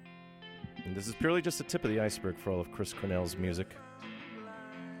 And this is purely just the tip of the iceberg for all of Chris Cornell's music.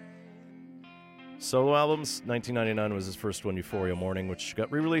 Solo albums, 1999 was his first one, Euphoria Morning, which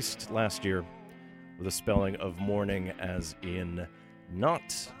got re-released last year with a spelling of morning as in not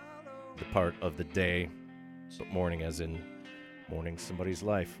the part of the day, but morning as in mourning somebody's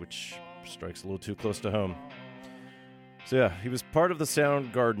life, which strikes a little too close to home. So yeah, he was part of the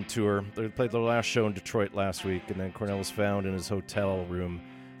Soundgarden tour. They played their last show in Detroit last week, and then Cornell was found in his hotel room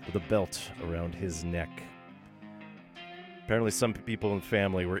with a belt around his neck. Apparently some people and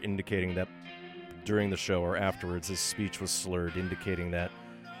family were indicating that during the show or afterwards his speech was slurred, indicating that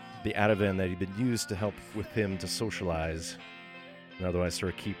the Ativan that he'd been used to help with him to socialize and otherwise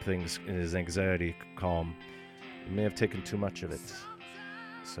sort of keep things in his anxiety calm, he may have taken too much of it.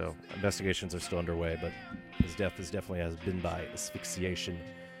 So investigations are still underway, but his death has been by asphyxiation.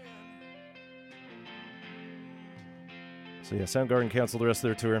 So yeah, Soundgarden canceled the rest of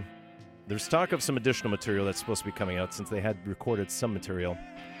their tour. There's talk of some additional material that's supposed to be coming out since they had recorded some material.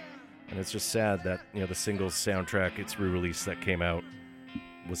 And it's just sad that, the singles soundtrack, its re-release that came out,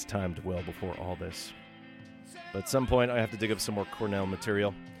 was timed well before all this. But at some point, I have to dig up some more Cornell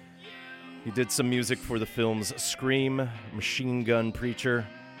material. He did some music for the films Scream, Machine Gun Preacher,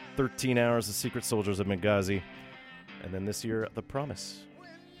 13 Hours, The Secret Soldiers of Benghazi, and then this year, The Promise.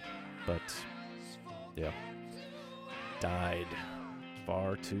 But, yeah, died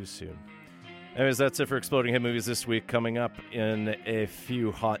far too soon. Anyways, that's it for Exploding Hit Movies this week. Coming up in a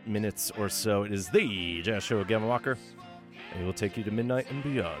few hot minutes or so, it is the Jazz Show with Gavin Walker. And it will take you to midnight and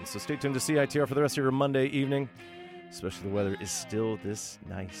beyond. So stay tuned to CITR for the rest of your Monday evening. Especially the weather is still this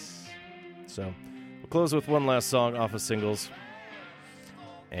nice. So we'll close with one last song off of Singles.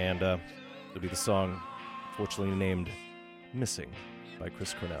 And it'll be the song, fortunately named Missing by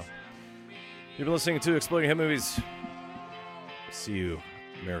Chris Cornell. You've been listening to Exploding Hit Movies. See you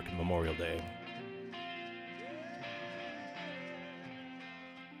American Memorial Day.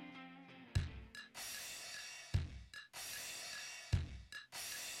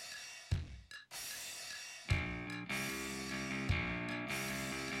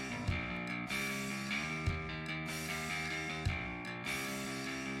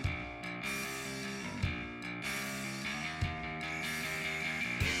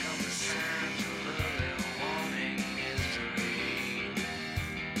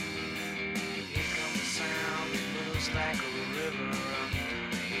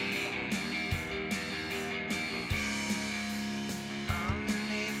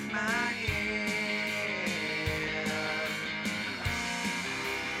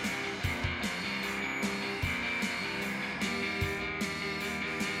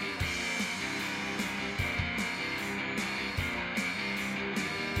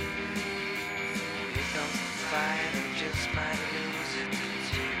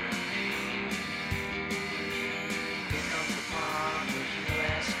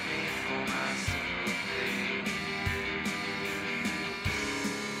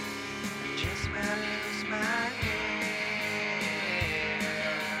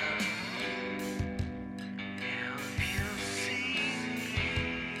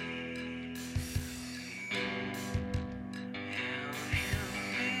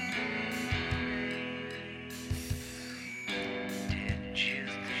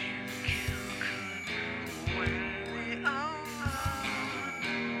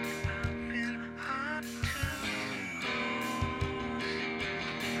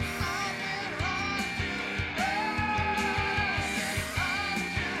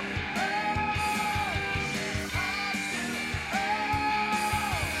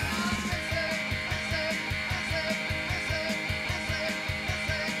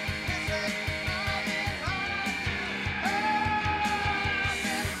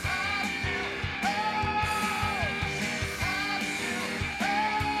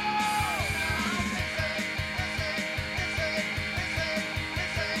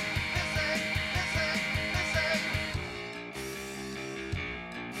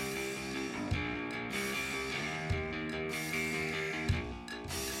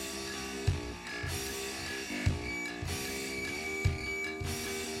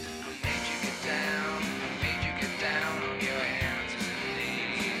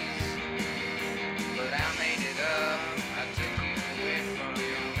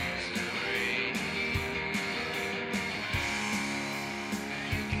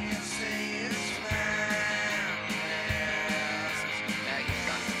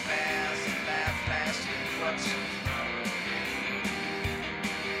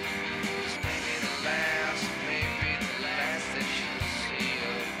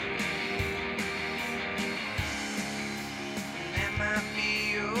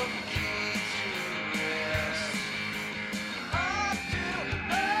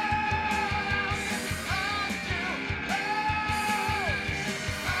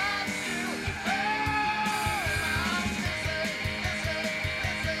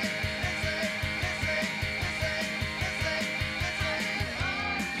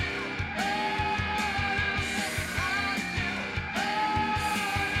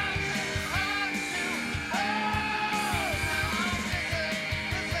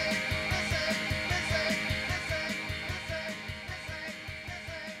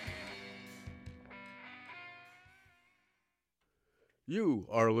 You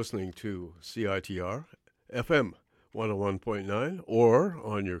are listening to CITR FM 101.9 or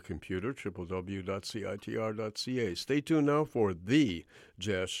on your computer, www.citr.ca. Stay tuned now for The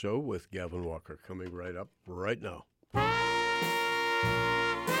Jazz Show with Gavin Walker, coming right up right now.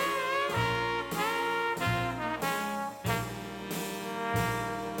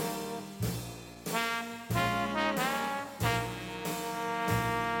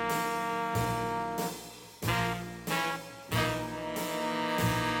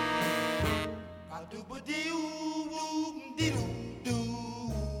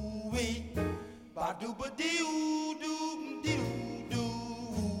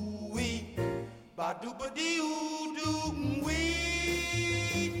 Ba-doo-ba-dee-oo-doo-wee.